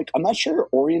don't like, I'm not sure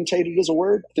orientated is a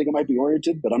word. I think it might be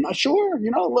oriented, but I'm not sure.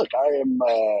 You know, look,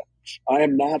 I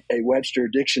am not a Webster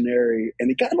dictionary, and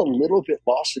he got a little bit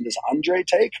lost in his Andre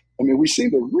take. I mean, we seem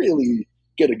to really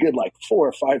get a good 4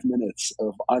 or 5 minutes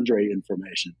of Andre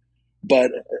information.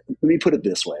 But let me put it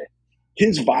this way.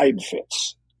 His vibe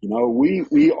fits. You know,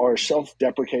 we are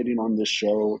self-deprecating on this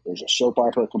show. There's a soap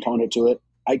opera component to it.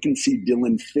 I can see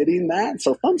Dylan fitting that.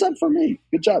 So thumbs up for me.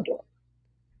 Good job, Dylan.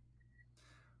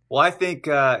 Well, I think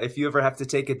if you ever have to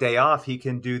take a day off, he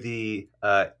can do the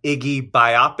Iggy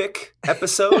biopic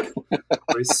episode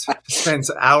where he spends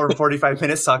an hour and 45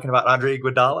 minutes talking about Andre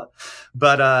Iguodala.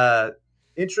 But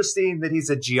interesting that he's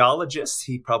a geologist.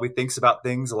 He probably thinks about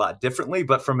things a lot differently.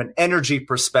 But from an energy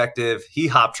perspective, he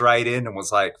hopped right in and was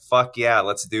like, fuck yeah,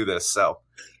 let's do this. So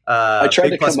I tried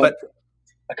to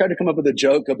come up with a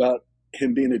joke about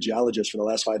him being a geologist for the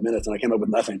last 5 minutes, and I came up with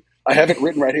nothing. I have it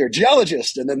written right here,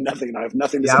 geologist, and then nothing. I have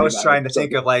nothing to say. I was trying to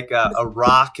think of a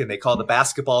rock, and they call the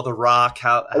basketball the rock.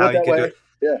 How you could do it?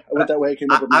 Yeah, I went that way.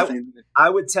 Came up with nothing. I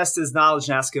would test his knowledge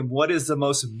and ask him, what is the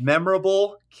most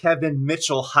memorable Kevin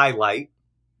Mitchell highlight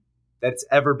that's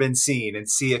ever been seen, and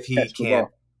see if he can.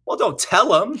 Well, don't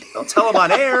tell him. Don't tell him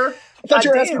on air. I thought you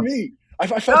were asking me. I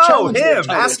felt challenged. Him.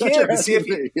 Ask him to see if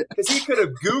he, because he could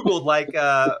have Googled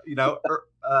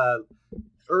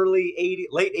late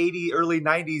 80s, early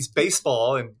 90s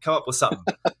baseball and come up with something.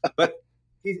 But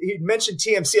he mentioned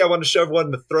TMC. I want to show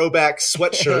everyone the throwback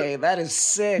sweatshirt. Hey, that is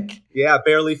sick. Yeah,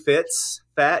 barely fits.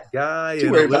 Fat guy in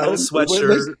a little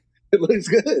sweatshirt. It looks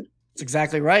good. That's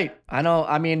exactly right. I know.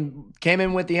 I mean, came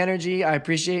in with the energy. I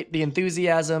appreciate the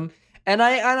enthusiasm. And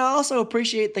I also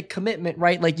appreciate the commitment,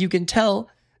 right? Like, you can tell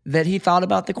that he thought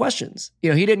about the questions. You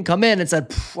know, he didn't come in and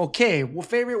said, okay, well,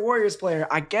 favorite Warriors player,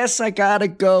 I guess I gotta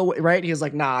go, right? He was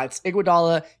like, nah, it's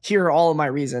Iguodala. Here are all of my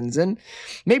reasons. And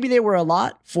maybe they were a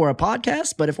lot for a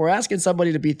podcast, but if we're asking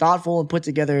somebody to be thoughtful and put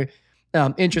together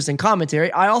interesting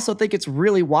commentary, I also think it's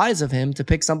really wise of him to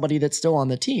pick somebody that's still on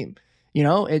the team. You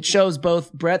know, it shows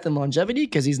both breadth and longevity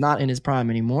because he's not in his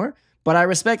prime anymore. But I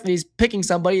respect that he's picking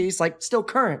somebody he's like still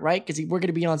current, right? Because we're going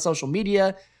to be on social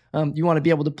media. You want to be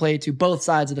able to play to both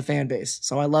sides of the fan base.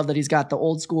 So I love that he's got the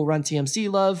old school Run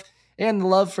TMC love and the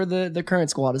love for the current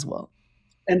squad as well.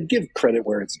 And give credit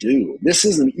where it's due. This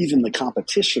isn't even the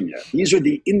competition yet. These are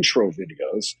the intro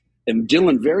videos. And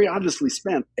Dylan very obviously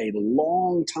spent a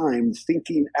long time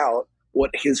thinking out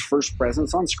what his first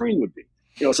presence on screen would be.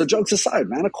 You know, so jokes aside,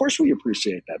 man, of course we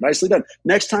appreciate that. Nicely done.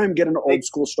 Next time, get an old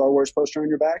school Star Wars poster on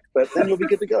your back, but then you'll be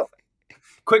good to go.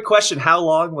 Quick question. How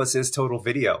long was his total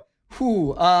video?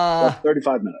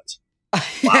 35 minutes.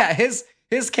 Yeah, his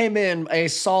came in a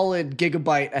solid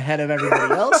gigabyte ahead of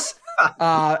everybody else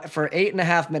for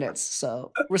 8.5 minutes.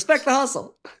 So respect the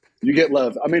hustle. You get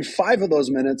love. I mean, 5 of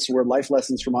those minutes were life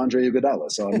lessons from Andre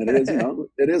Iguodala. So I mean, it is,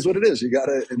 it is what it is. You got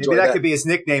to enjoy. Maybe that could be his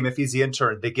nickname if he's the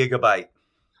intern, the Gigabyte.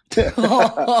 The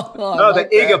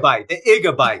Igabite, the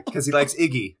Igabite, because he likes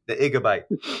Iggy, the Igabite.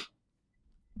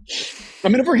 I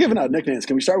mean, if we're giving out nicknames,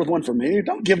 can we start with one for me?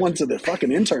 Don't give one to the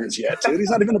fucking interns yet, dude. He's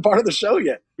not even a part of the show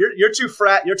yet. You're too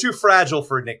fragile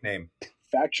for a nickname.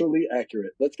 Factually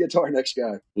accurate. Let's get to our next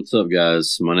guy. What's up,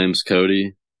 guys? My name's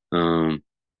Cody. I'm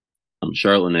a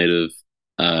Charlotte native.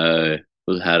 I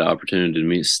had an opportunity to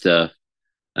meet Steph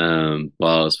while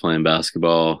I was playing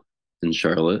basketball in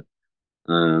Charlotte.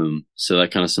 So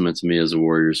that kind of cemented me as a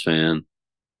Warriors fan.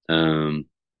 And,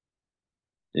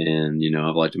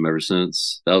 I've liked him ever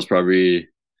since. That was probably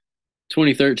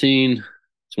 2013,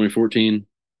 2014,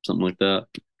 something like that.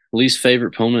 Least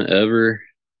favorite opponent ever.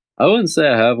 I wouldn't say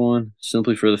I have one,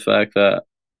 simply for the fact that,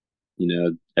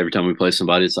 every time we play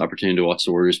somebody, it's an opportunity to watch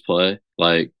the Warriors play.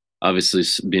 Like, obviously,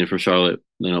 being from Charlotte,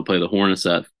 they don't play the Hornets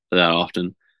that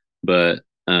often. But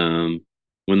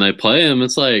when they play them,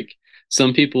 it's like,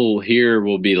 some people here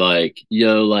will be like,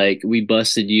 yo, like, we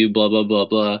busted you, blah, blah, blah,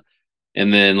 blah.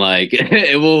 And then, like,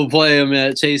 we'll play them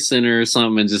at Chase Center or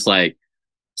something and just, like,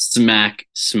 smack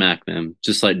them,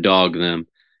 just, like, dog them.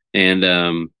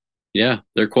 And, yeah,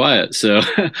 they're quiet. So,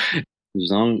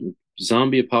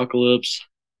 zombie apocalypse,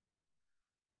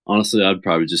 honestly, I'd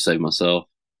probably just save myself,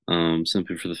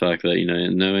 simply for the fact that,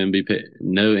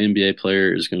 no NBA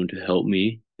player is going to help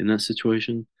me in that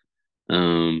situation.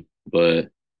 But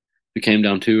if it came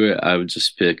down to it, I would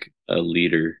just pick a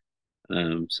leader,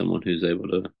 someone who's able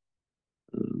to,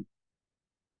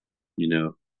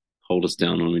 hold us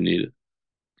down when we need it.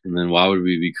 And then why would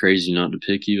we be crazy not to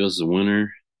pick you as the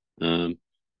winner?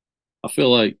 I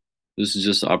feel like this is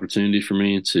just an opportunity for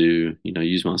me to,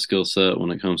 use my skill set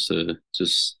when it comes to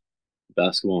just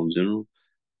basketball in general.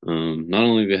 Not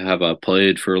only have I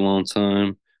played for a long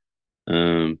time,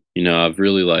 I've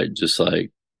really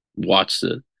watched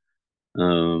it.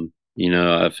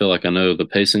 I feel like I know the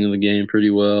pacing of the game pretty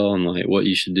well and like what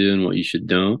you should do and what you should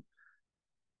don't.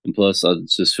 And plus, I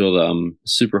just feel that I'm a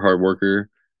super hard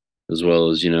worker, as well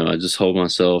as, I just hold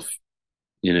myself,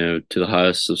 to the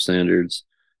highest of standards.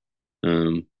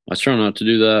 I try not to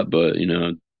do that, but,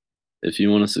 if you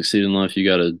want to succeed in life, you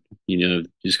gotta, you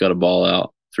just gotta ball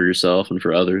out for yourself and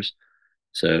for others.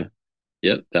 So,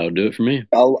 yep, that would do it for me.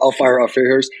 I'll fire off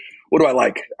here. What do I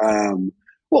like?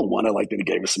 Well, one, I like that he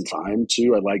gave us some time.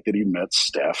 Two, I like that he met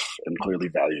Steph and clearly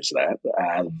values that.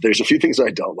 There's a few things I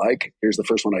don't like. Here's the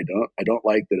first one I don't. I don't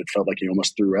like that it felt like he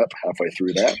almost threw up halfway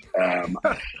through that.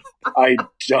 I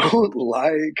don't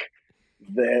like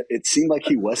that it seemed like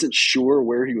he wasn't sure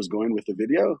where he was going with the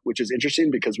video, which is interesting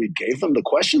because we gave them the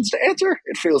questions to answer.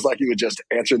 It feels like he would just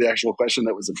answer the actual question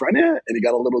that was in front of you, and he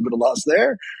got a little bit of lost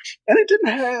there. And it didn't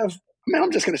have...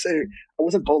 I'm just going to say I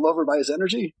wasn't bowled over by his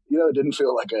energy. It didn't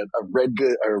feel like a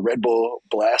Red Bull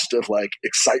blast of like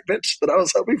excitement that I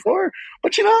was hoping for.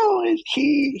 But,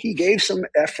 he gave some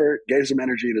effort, gave some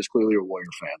energy, and is clearly a Warrior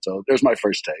fan. So there's my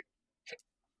first take.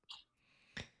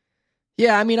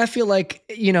 Yeah, I feel like,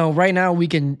 right now we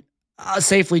can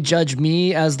safely judge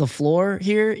me as the floor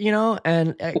here,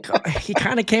 and he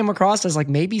kind of came across as like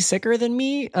maybe sicker than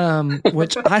me,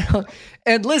 which I don't.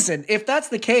 And listen, if that's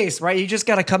the case, right, you just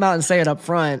got to come out and say it up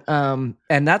front,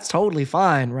 and that's totally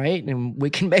fine, right? And we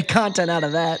can make content out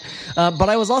of that. But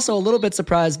I was also a little bit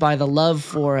surprised by the love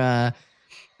for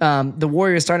the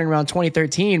Warriors starting around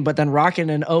 2013, but then rocking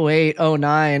an 08,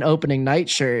 09 opening night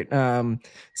shirt.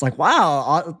 It's like,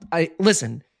 wow.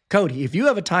 Listen, Cody, if you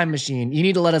have a time machine, you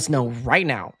need to let us know right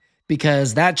now,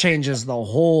 because that changes the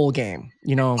whole game,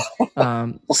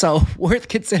 so worth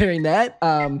considering that.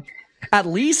 At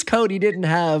least Cody didn't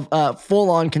have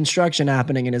full-on construction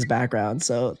happening in his background,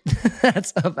 so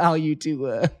that's a value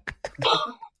to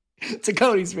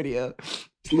Cody's video.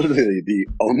 It's literally the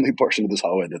only portion of this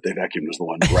hallway that they vacuumed was the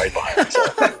one right behind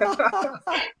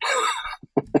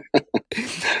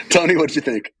us. Tony, what'd you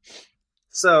think?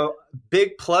 So,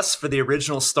 big plus for the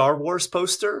original Star Wars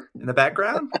poster in the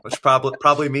background, which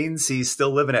probably means he's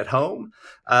still living at home,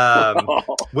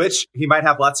 which he might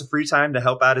have lots of free time to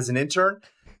help out as an intern.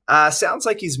 Sounds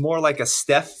like he's more like a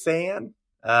Steph fan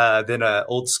than an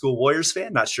old school Warriors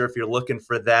fan. Not sure if you're looking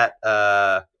for that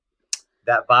vibe,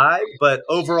 but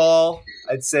overall,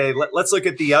 I'd say let's look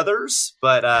at the others.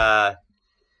 But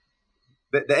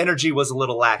the energy was a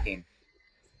little lacking.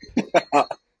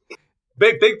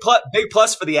 Big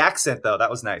plus for the accent, though. That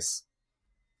was nice.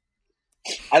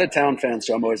 Out of town fans,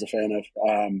 so I'm always a fan of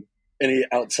any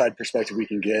outside perspective we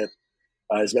can get.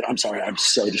 I'm sorry, I'm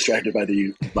so distracted by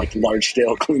the large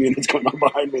scale cleaning that's going on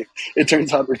behind me. It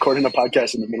turns out recording a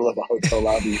podcast in the middle of a hotel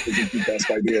lobby isn't the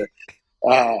best idea.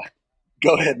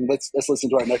 Go ahead and let's listen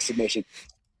to our next submission.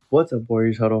 What's up,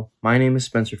 Warriors Huddle? My name is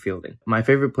Spencer Fielding. My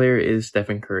favorite player is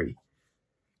Stephen Curry.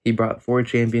 He brought 4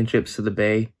 championships to the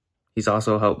Bay. He's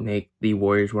also helped make the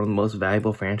Warriors one of the most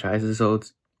valuable franchises, so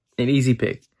it's an easy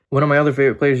pick. One of my other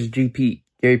favorite players is GP,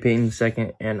 Gary Payton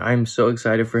II, and I'm so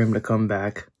excited for him to come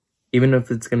back. Even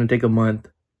if it's going to take a month,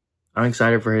 I'm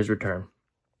excited for his return.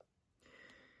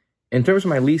 In terms of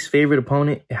my least favorite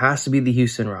opponent, it has to be the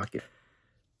Houston Rockets.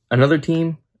 Another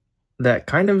team that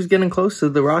kind of is getting close to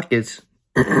the Rockets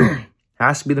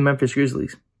has to be the Memphis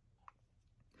Grizzlies.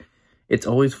 It's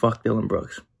always fuck Dylan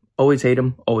Brooks. Always hate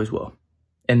him, always will.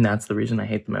 And that's the reason I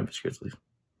hate the Memphis Grizzlies.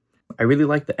 I really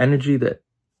like the energy that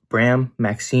Bram,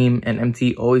 Maxime, and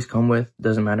MT always come with.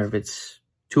 Doesn't matter if it's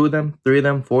 2 of them, 3 of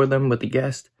them, 4 of them with the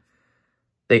guest.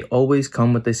 They always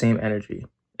come with the same energy.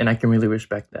 And I can really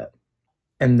respect that.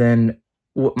 And then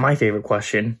my favorite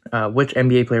question, which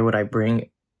NBA player would I bring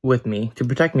with me to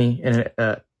protect me in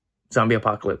a zombie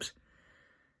apocalypse?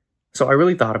 So I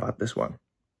really thought about this one.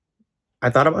 I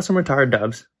thought about some retired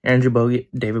dubs, Andrew Bogut,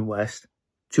 David West,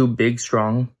 2 big,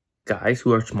 strong guys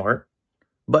who are smart,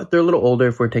 but they're a little older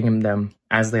if we're taking them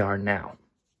as they are now.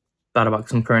 Thought about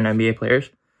some current NBA players.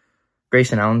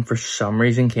 Grayson Allen, for some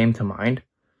reason, came to mind,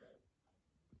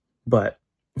 but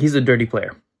he's a dirty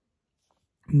player.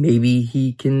 Maybe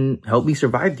he can help me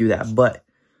survive through that, but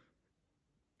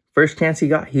first chance he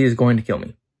got, he is going to kill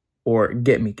me or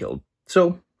get me killed.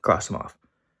 So, cross him off.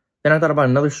 Then I thought about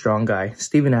another strong guy,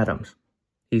 Steven Adams.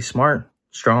 He's smart,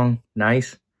 strong,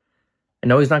 nice. I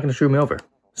know he's not going to screw me over.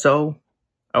 So,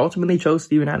 I ultimately chose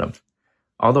Steven Adams.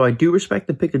 Although I do respect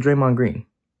the pick of Draymond Green.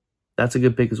 That's a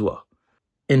good pick as well.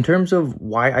 In terms of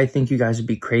why I think you guys would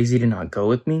be crazy to not go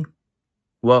with me,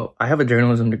 well, I have a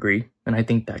journalism degree, and I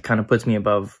think that kind of puts me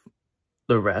above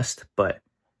the rest, but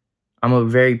I'm a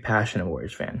very passionate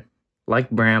Warriors fan. Like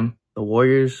Bram, the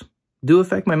Warriors do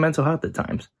affect my mental health at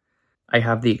times. I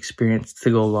have the experience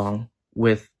to go along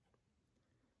with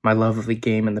my love of the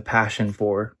game and the passion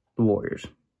for the Warriors.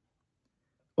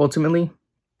 Ultimately,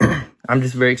 I'm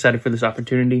just very excited for this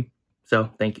opportunity. So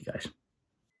thank you guys.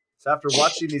 So after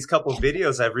watching these couple of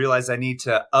videos, I've realized I need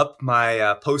to up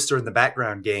my poster in the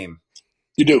background game.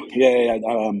 You do, yeah.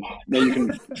 Now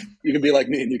you can be like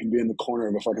me and you can be in the corner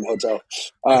of a fucking hotel.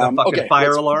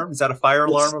 Fire alarm? Is that a fire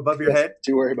alarm above your head?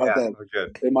 Too worry about that. We're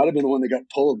good. It might have been the one that got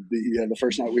pulled the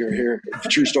first night we were here.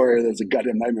 True story. That's a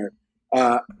goddamn nightmare.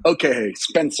 Okay,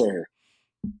 Spencer.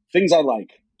 Things I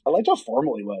like. I liked how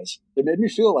formal he was. It made me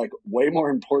feel like way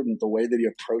more important the way that he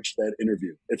approached that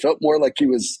interview. It felt more like he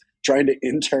was trying to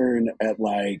intern at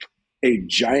like a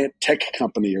giant tech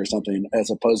company or something,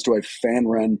 as opposed to a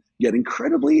fan-run yet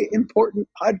incredibly important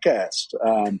podcast.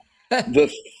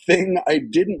 The thing I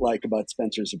didn't like about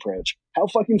Spencer's approach, how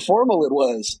fucking formal it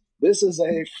was. This is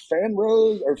a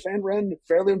fan-run,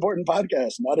 fairly important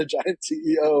podcast, not a giant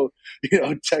CEO,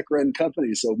 tech-run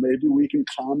company. So maybe we can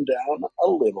calm down a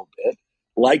little bit.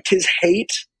 Liked his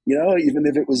hate, even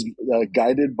if it was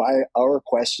guided by our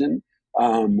question.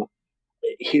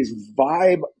 His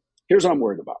vibe, here's what I'm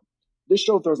worried about. this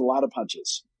show throws a lot of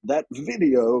punches. That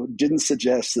video didn't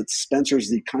suggest that Spencer's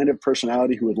the kind of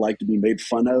personality who would like to be made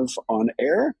fun of on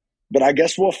air, but I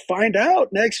guess we'll find out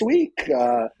next week.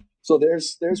 So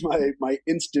there's my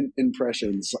instant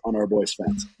impressions on our boy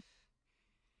Spence.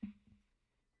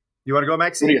 You want to go,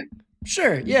 Maxine?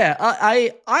 Sure. Yeah.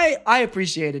 I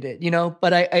appreciated it,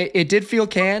 but it did feel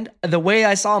canned. The way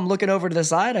I saw him looking over to the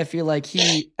side, I feel like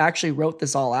he actually wrote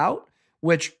this all out,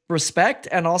 which respect,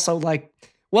 and also like,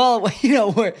 well, you're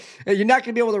not going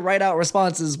to be able to write out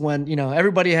responses when,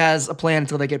 everybody has a plan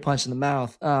until they get punched in the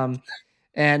mouth.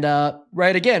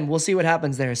 Right, again, we'll see what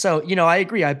happens there. So, I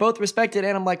agree. I both respect it,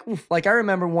 and I'm like, oof. Like I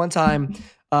remember one time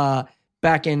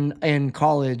back in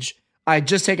college, I had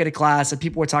just taken a class and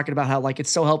people were talking about how like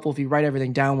it's so helpful if you write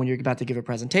everything down when you're about to give a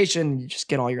presentation, you just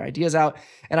get all your ideas out.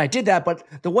 And I did that, but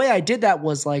the way I did that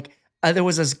was like there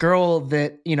was this girl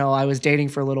that, I was dating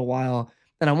for a little while,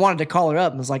 and I wanted to call her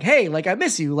up and was like, hey, like I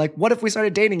miss you. Like what if we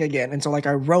started dating again? And so like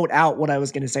I wrote out what I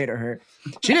was going to say to her.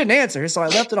 She didn't answer, so I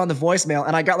left it on the voicemail,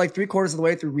 and I got like 3/4 of the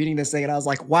way through reading this thing, and I was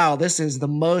like, wow, this is the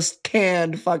most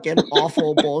canned fucking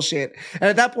awful bullshit. And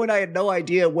at that point I had no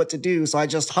idea what to do, so I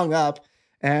just hung up.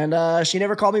 And she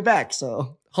never called me back.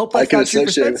 So hope that's not true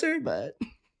for Spencer. But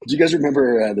do you guys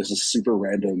remember, this is super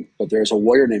random, but there's a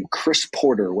Warrior named Chris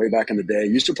Porter way back in the day.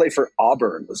 He used to play for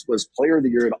Auburn, was player of the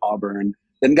year at Auburn,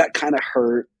 then got kind of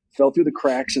hurt, fell through the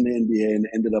cracks in the NBA, and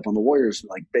ended up on the Warriors,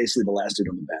 like basically the last dude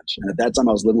on the bench. And at that time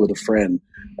I was living with a friend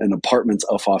in apartments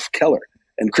off Keller.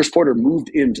 And Chris Porter moved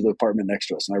into the apartment next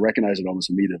to us, and I recognized it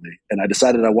almost immediately. And I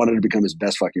decided I wanted to become his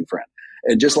best fucking friend.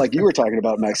 And just like you were talking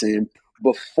about, Maxime,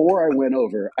 before I went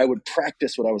over, I would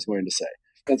practice what I was going to say.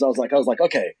 And so I was like,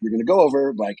 okay, you're going to go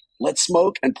over, like, let's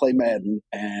smoke and play Madden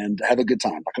and have a good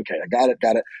time. Like, okay, I got it.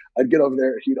 I'd get over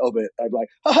there, he'd open it. I'd be like,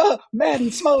 haha, Madden,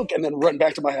 smoke, and then run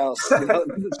back to my house.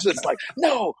 It's just like,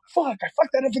 no, fuck, I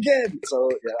fucked that up again.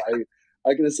 So yeah,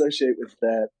 I can associate with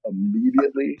that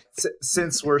immediately.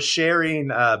 Since we're sharing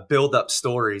build-up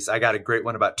stories, I got a great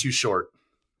one about Too Short.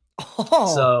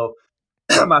 Oh. So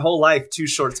my whole life, Too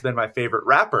Short's been my favorite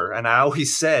rapper. And I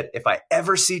always said, if I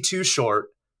ever see Too Short,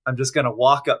 I'm just going to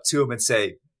walk up to him and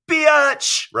say,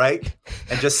 biatch, right?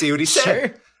 And just see what he said.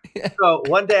 Sure. Yeah. So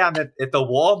one day I'm at the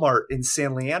Walmart in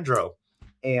San Leandro,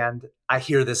 and I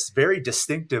hear this very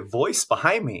distinctive voice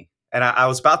behind me. And I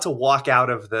was about to walk out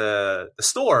of the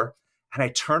store, and I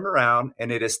turn around,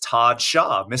 and it is Todd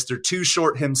Shaw, Mr. Too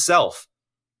Short himself.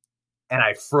 And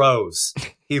I froze.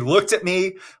 He looked at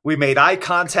me. We made eye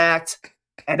contact.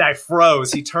 And I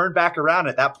froze. He turned back around.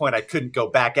 At that point, I couldn't go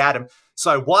back at him.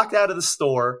 So I walked out of the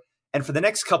store. And for the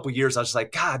next couple of years, I was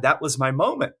like, God, that was my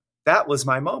moment. That was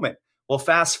my moment. Well,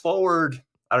 fast forward,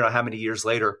 I don't know how many years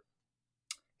later,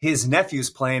 his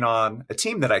nephew's playing on a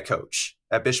team that I coach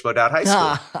at Bishop O'Dowd High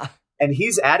School. And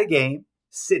he's at a game,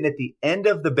 sitting at the end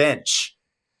of the bench,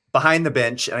 behind the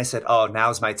bench. And I said, oh,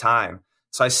 now's my time.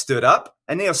 So I stood up.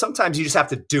 And, sometimes you just have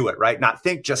to do it, right? Not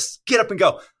think, just get up and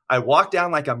go. I walk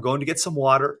down like I'm going to get some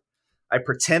water. I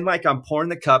pretend like I'm pouring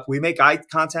the cup. We make eye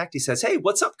contact. He says, hey,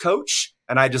 what's up, coach?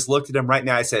 And I just looked at him right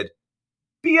now. I said,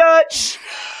 biatch.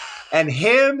 And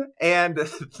him and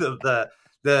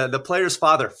the player's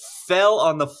father fell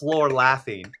on the floor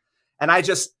laughing. And I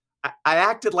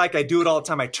acted like I do it all the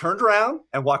time. I turned around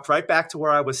and walked right back to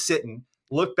where I was sitting,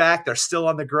 looked back. They're still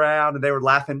on the ground and they were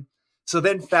laughing. So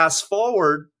then fast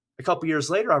forward a couple years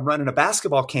later, I'm running a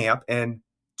basketball camp, and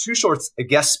Too Short's a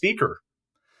guest speaker.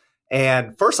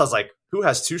 And first I was like, who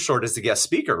has Too Short as the guest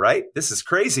speaker, right? This is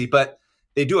crazy. But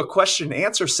they do a question and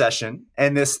answer session,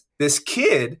 and this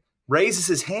kid raises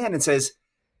his hand and says,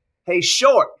 hey,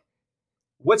 Short,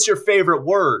 what's your favorite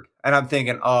word? And I'm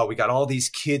thinking, oh, we got all these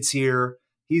kids here.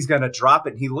 He's going to drop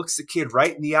it. And he looks the kid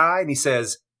right in the eye and he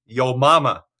says, yo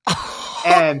mama.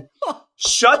 And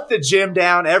shut the gym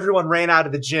down. Everyone ran out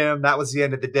of the gym. That was the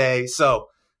end of the day. So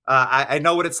I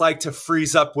know what it's like to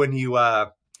freeze up when you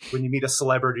meet a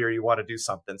celebrity or you want to do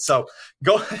something. So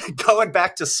going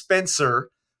back to Spencer,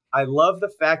 I love the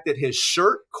fact that his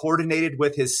shirt coordinated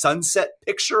with his sunset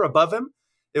picture above him.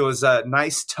 It was a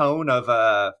nice tone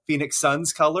of Phoenix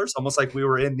Suns colors, almost like we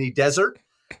were in the desert.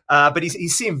 But he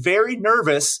seemed very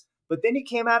nervous. But then he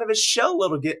came out of his shell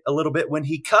a little bit when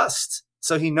he cussed.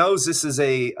 So he knows this is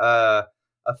a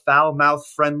foul mouth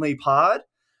friendly pod.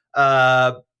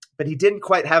 But he didn't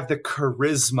quite have the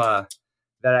charisma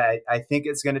that I think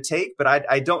it's going to take. But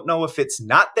I don't know if it's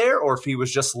not there or if he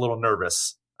was just a little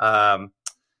nervous.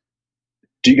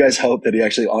 Do you guys hope that he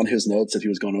actually, on his notes that he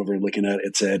was going over and looking at,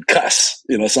 it said cuss,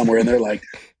 somewhere in there, like,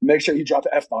 make sure you drop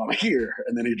the F-bomb here,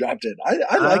 and then he dropped it.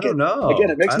 I like it. Know. Again,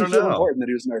 it makes me feel know. important that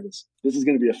he was nervous. This is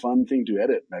going to be a fun thing to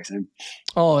edit, Maxime.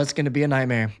 Oh, it's going to be a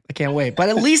nightmare. I can't wait. But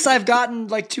at least I've gotten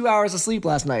like 2 hours of sleep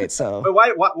last night. So. But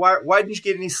why didn't you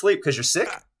get any sleep? Because you're sick?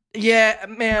 Yeah,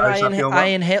 man, I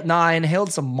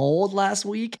inhaled some mold last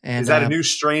week. And, is that a new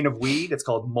strain of weed? It's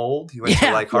called mold. You went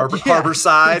to like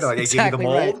Harborside, like exactly they give you the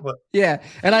mold. Right. Yeah,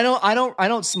 and I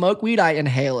don't smoke weed. I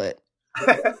inhale it.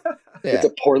 It's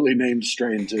a poorly named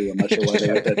strain too. I'm not sure why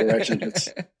they went that direction.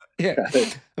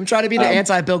 I'm trying to be the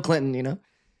anti-Bill Clinton,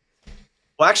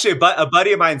 Well, actually, a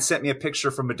buddy of mine sent me a picture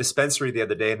from a dispensary the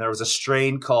other day, and there was a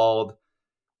strain called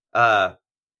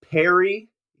Perry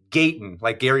Gayton,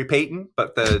 like Gary Payton,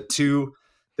 but the two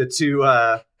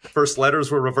first letters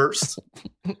were reversed,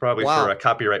 probably for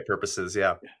copyright purposes.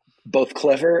 Yeah, both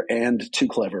clever and too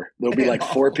clever. There'll be like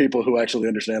 4 people who actually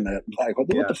understand that. Like, what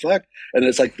the fuck? And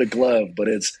it's like the glove, but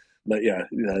it's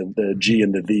the G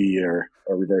and the V are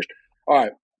reversed. All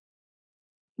right,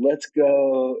 let's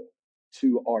go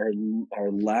to our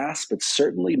last, but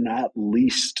certainly not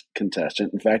least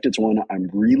contestant. In fact, it's one I'm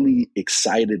really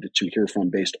excited to hear from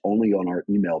based only on our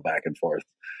email back and forth.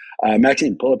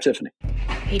 Maxine, pull up Tiffany.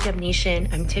 Hey, Dub Nation.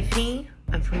 I'm Tiffany.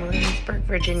 I'm from Williamsburg,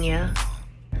 Virginia.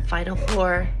 Final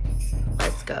Four.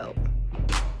 Let's go.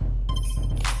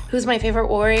 Who's my favorite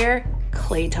Warrior?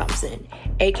 Klay Thompson,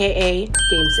 a.k.a.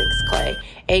 Game 6 Klay,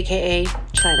 a.k.a.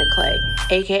 China Klay,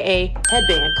 a.k.a.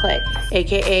 Headband Klay,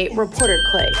 a.k.a. Reporter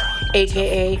Klay,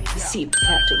 a.k.a. Seep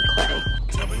Captain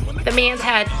Klay. The man's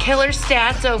had killer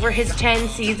stats over his 10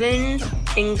 seasons,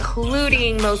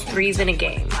 including most threes in a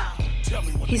game.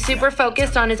 He's super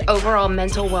focused on his overall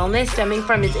mental wellness stemming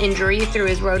from his injury through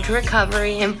his road to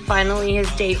recovery and finally his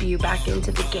debut back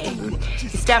into the game.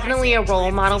 He's definitely a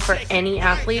role model for any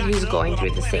athlete who's going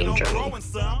through the same journey.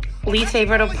 Least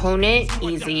favorite opponent,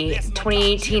 easy,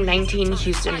 2018-19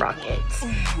 Houston Rockets.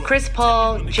 Chris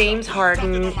Paul, James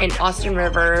Harden, and Austin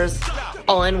Rivers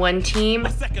all in one team,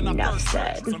 enough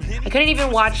said. I couldn't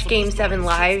even watch Game 7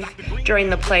 live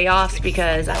during the playoffs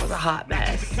because I was a hot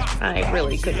mess. I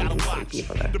really couldn't even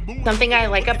sleep either. Something I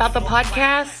like about the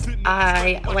podcast,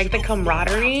 I like the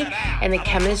camaraderie and the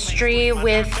chemistry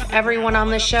with everyone on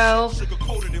the show.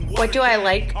 What do I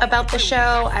like about the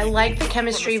show? I like the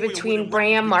chemistry between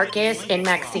Bram, Marcus, and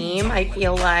Maxime. I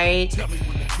feel like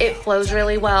it flows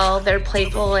really well. They're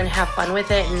playful and have fun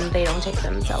with it, and they don't take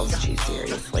themselves too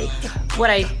seriously. What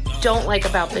I don't like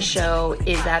about the show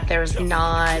is that there's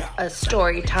not a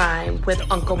story time with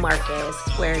Uncle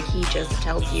Marcus where he just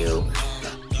tells you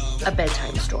a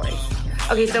bedtime story.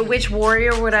 Okay, so which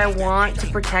warrior would I want to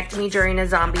protect me during a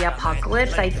zombie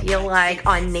apocalypse? I feel like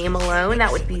on name alone,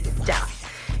 that would be Steph.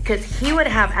 Because he would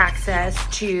have access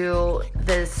to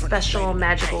the special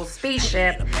magical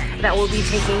spaceship that will be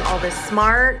taking all the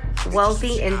smart,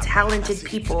 wealthy, and talented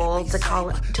people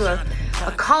to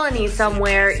a colony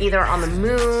somewhere, either on the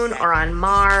moon or on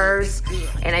Mars.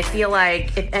 And I feel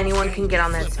like if anyone can get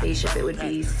on that spaceship, it would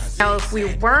be. Now, if we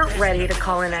weren't ready to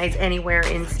colonize anywhere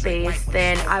in space,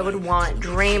 then I would want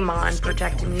Draymond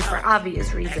protecting me for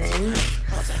obvious reasons.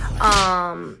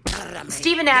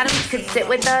 Steven Adams could sit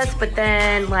with us, but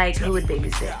then, who would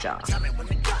babysit Ja?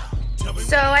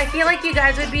 So I feel like you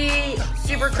guys would be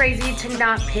super crazy to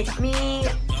not pick me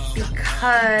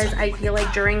because I feel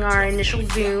like during our initial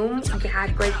Zoom, we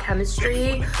had great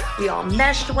chemistry, we all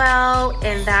meshed well,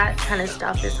 and that kind of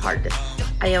stuff is hard to...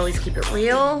 I always keep it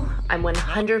real. I'm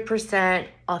 100%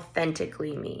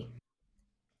 authentically me.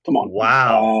 Come on.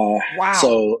 Wow. Wow.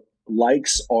 So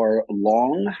likes are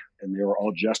long, and they were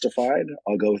all justified.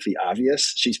 I'll go with the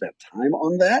obvious. She spent time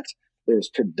on that. There's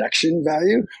production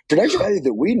value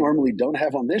that we normally don't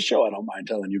have on this show. I don't mind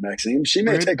telling you, Maxime. She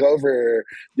may take over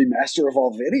the master of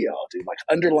all video, dude. Like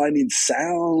underlining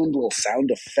sound, little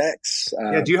sound effects.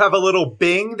 Do you have a little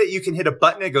Bing that you can hit a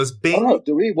button? It goes Bing. Oh, no,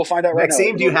 do we? We'll find out right now.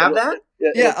 Maxime, do you have that?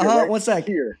 Yeah. One sec.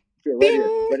 Here. Right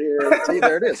here. See,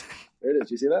 there it is. There it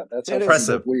is. You see that? That's how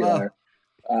impressive. We are.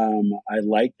 I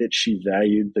like that she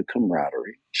valued the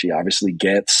camaraderie. She obviously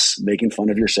gets making fun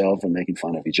of yourself and making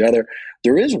fun of each other.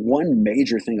 There is one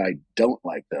major thing I don't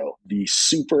like, though. The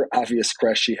super obvious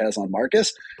crush she has on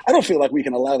Marcus. I don't feel like we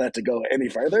can allow that to go any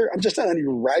further. I'm just telling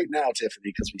you right now, Tiffany,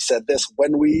 because we said this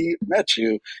when we met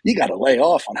you, you got to lay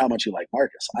off on how much you like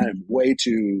Marcus. I am way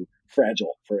too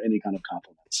fragile for any kind of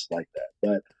compliments like that.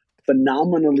 But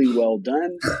phenomenally well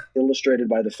done, illustrated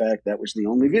by the fact that was the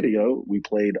only video we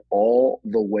played all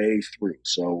the way through.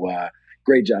 So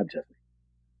great job, Tiffany.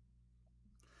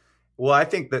 Well, I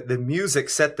think that the music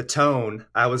set the tone.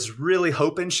 I was really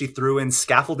hoping she threw in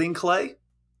Scaffolding Klay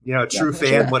a true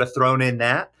fan would have thrown in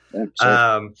that. Yeah,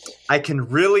 sure. I can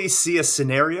really see a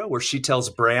scenario where she tells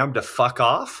Bram to fuck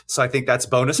off. So I think that's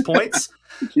bonus points.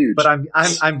 Huge. But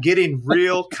I'm getting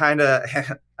real kind of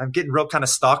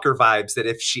stalker vibes that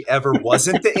if she ever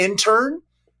wasn't the intern,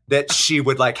 that she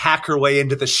would like hack her way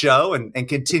into the show and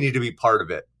continue to be part of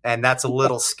it. And that's a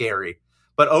little scary.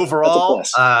 But overall,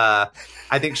 I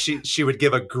think she would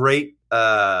give a great,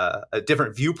 a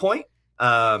different viewpoint.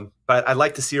 But I'd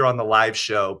like to see her on the live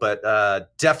show, but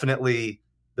definitely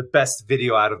the best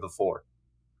video out of the 4.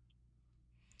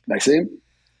 Maxime?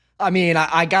 I mean,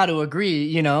 I got to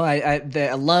agree.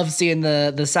 I love seeing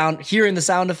the sound, hearing the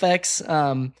sound effects.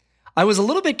 I was a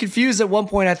little bit confused at one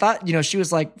point. I thought, she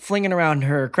was like flinging around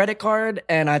her credit card,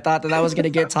 and I thought that was going to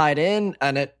get tied in,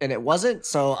 and it wasn't.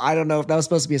 So I don't know if that was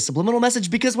supposed to be a subliminal message,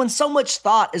 because when so much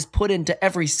thought is put into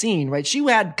every scene, right? She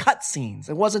had cut scenes.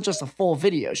 It wasn't just a full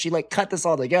video. She like cut this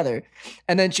all together,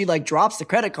 and then she like drops the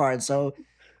credit card. So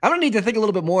I'm going to need to think a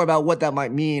little bit more about what that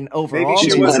might mean overall.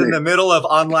 Maybe she was in the middle of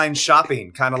online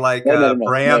shopping, kind of like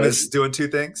Bram is doing 2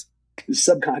 things.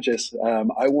 Subconscious.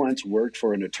 I once worked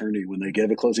for an attorney. When they gave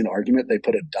a closing argument, they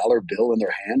put a $1 bill in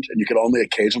their hand, and you could only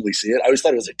occasionally see it. I always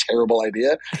thought it was a terrible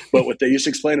idea, but what they used to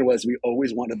explain was we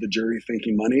always wanted the jury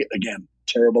thinking money. Again,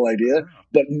 terrible idea,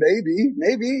 but maybe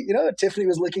Tiffany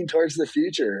was looking towards the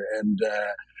future and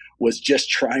was just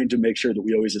trying to make sure that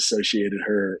we always associated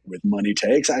her with money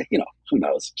takes. Who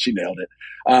knows? She nailed it.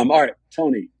 All right,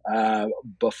 Tony. Let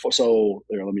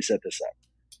me set this up.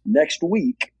 Next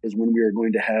week is when we are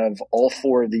going to have all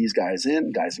 4 of these guys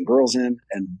and girls in,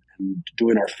 and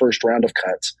doing our first round of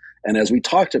cuts. And as we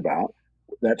talked about,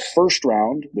 that first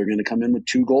round, they're going to come in with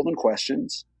 2 golden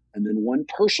questions and then 1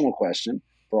 personal question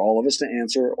for all of us to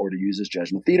answer or to use as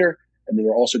judgment theater. And then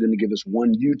they're also going to give us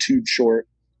 1 YouTube short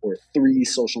or 3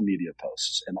 social media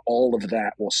posts. And all of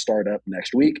that will start up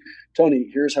next week. Tony,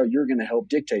 here's how you're going to help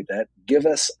dictate that. Give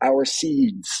us our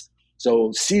seeds.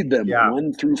 So seed them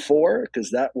 1 through 4,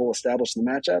 because that will establish the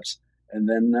matchups, and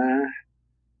then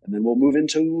we'll move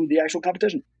into the actual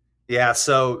competition. Yeah,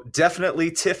 so definitely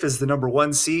Tiff is the number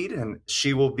 1 seed, and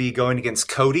she will be going against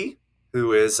Cody,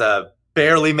 who is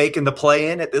barely making the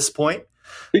play-in at this point.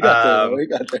 We got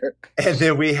there. And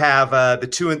then we have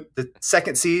the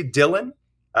second seed, Dylan,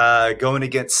 going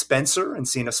against Spencer, and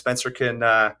seeing if Spencer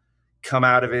can come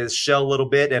out of his shell a little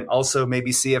bit, and also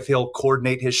maybe see if he'll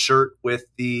coordinate his shirt with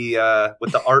the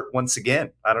art once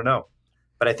again. I don't know,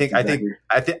 but I think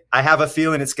I have a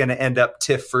feeling it's going to end up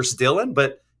Tiff versus Dylan,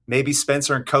 but maybe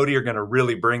Spencer and Cody are going to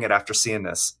really bring it after seeing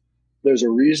this. There's a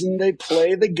reason they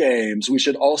play the games. We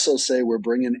should also say we're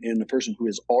bringing in a person who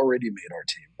has already made our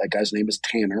team. That guy's name is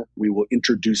Tanner. We will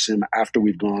introduce him after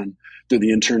we've gone through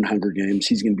the intern Hunger Games.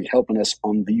 He's going to be helping us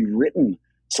on the written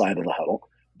side of the huddle.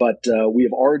 But we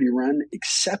have already run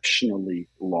exceptionally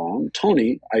long.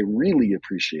 Tony, I really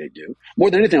appreciate you. More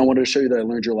than anything, I wanted to show you that I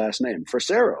learned your last name.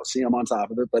 Frasero. See, I'm on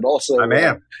top of it. But also,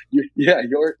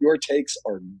 your takes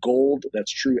are gold.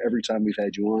 That's true every time we've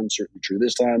had you on. Certainly true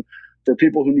this time. For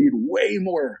people who need way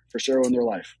more Frasero in their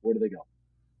life, where do they go?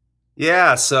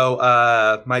 Yeah, so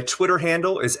my Twitter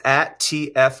handle is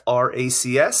 @TFRACS,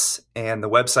 and the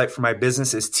website for my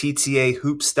business is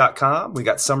ttahoops.com. We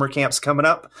got summer camps coming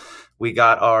up. We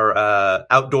got our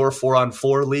outdoor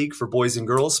 4-on-4 league for boys and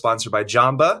girls, sponsored by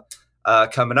Jamba,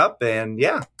 coming up. And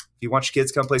if you want your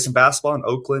kids to come play some basketball in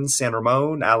Oakland, San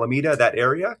Ramon, Alameda, that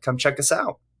area, come check us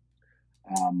out.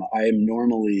 I am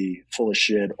normally full of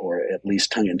shit, or at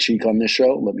least tongue-in-cheek on this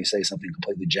show. Let me say something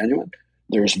completely genuine.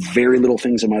 There's very little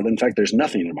things in fact, there's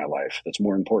nothing in my life that's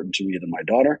more important to me than my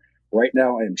daughter. Right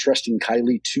now, I am trusting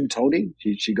Kylie to Tony.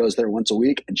 She goes there once a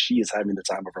week, and she is having the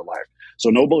time of her life. So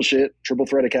no bullshit. Triple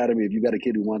Threat Academy. If you've got a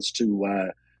kid who wants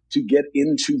to get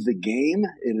into the game,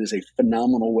 it is a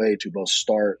phenomenal way to both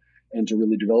start and to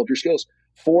really develop your skills.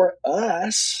 For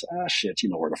us, you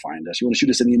know where to find us. You want to shoot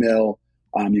us an email.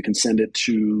 You can send it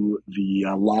to the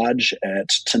lodge at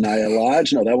Tenaya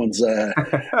Lodge. No, that one's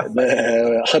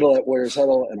the Huddle at Warriors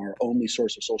Huddle, and our only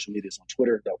source of social media is on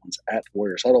Twitter. That one's at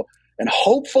Warriors Huddle. And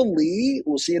hopefully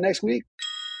we'll see you next week.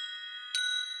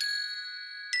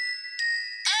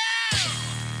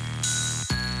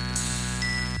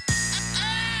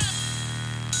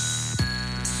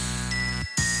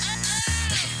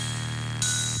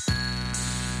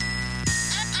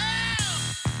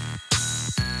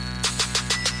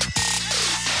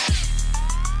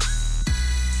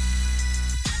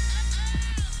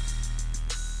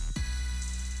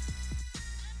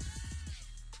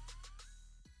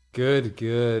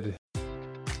 Good.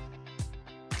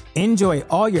 Enjoy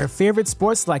all your favorite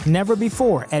sports like never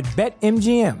before at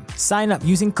BetMGM. Sign up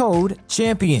using code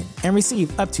CHAMPION and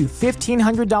receive up to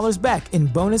 $1,500 back in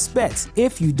bonus bets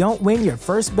if you don't win your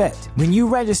first bet. When you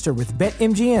register with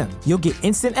BetMGM, you'll get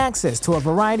instant access to a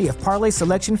variety of parlay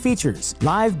selection features,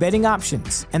 live betting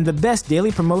options, and the best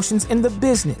daily promotions in the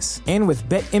business. And with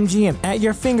BetMGM at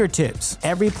your fingertips,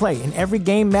 every play and every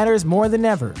game matters more than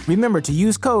ever. Remember to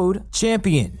use code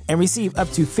CHAMPION and receive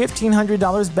up to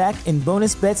 $1,500 back in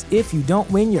bonus bets if you don't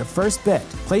win your first bet.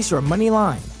 Place your money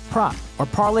line, prop, or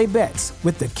parlay bets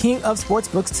with the king of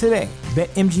sportsbooks today.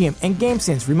 BetMGM and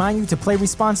GameSense remind you to play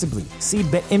responsibly. See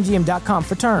BetMGM.com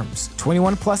for terms.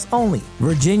 21 plus only.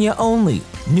 Virginia only.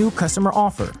 New customer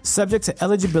offer. Subject to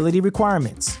eligibility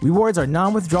requirements. Rewards are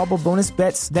non-withdrawable bonus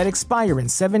bets that expire in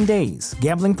 7 days.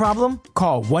 Gambling problem?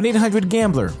 Call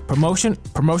 1-800-GAMBLER.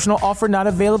 Promotional offer not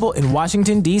available in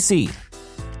Washington, D.C.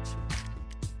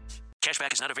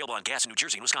 Cashback is not available on gas in New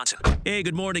Jersey and Wisconsin. Hey,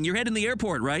 good morning. You're heading to the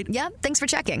airport, right? Yep, thanks for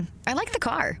checking. I like the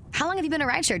car. How long have you been a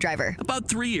rideshare driver? About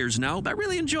 3 years now, but I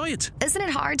really enjoy it. Isn't it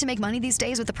hard to make money these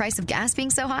days with the price of gas being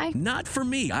so high? Not for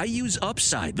me. I use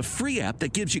Upside, the free app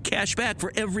that gives you cash back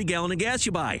for every gallon of gas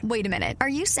you buy. Wait a minute. Are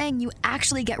you saying you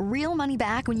actually get real money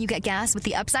back when you get gas with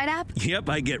the Upside app? Yep,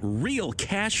 I get real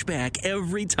cash back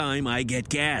every time I get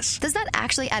gas. Does that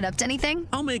actually add up to anything?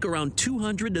 I'll make around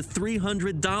 $200 to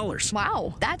 $300.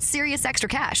 Wow, that's serious extra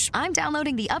cash. I'm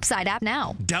downloading the Upside app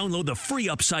now. Download the free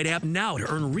Upside app now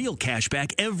to earn real cash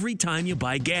back every time you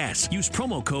buy gas. Use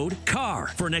promo code CAR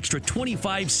for an extra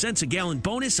 25 cents a gallon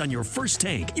bonus on your first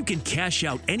tank. You can cash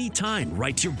out anytime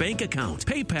right to your bank account,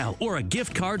 PayPal, or a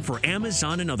gift card for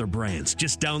Amazon and other brands.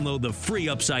 Just download the free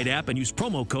Upside app and use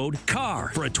promo code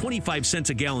CAR for a 25 cents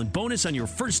a gallon bonus on your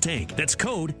first tank. That's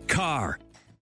code CAR.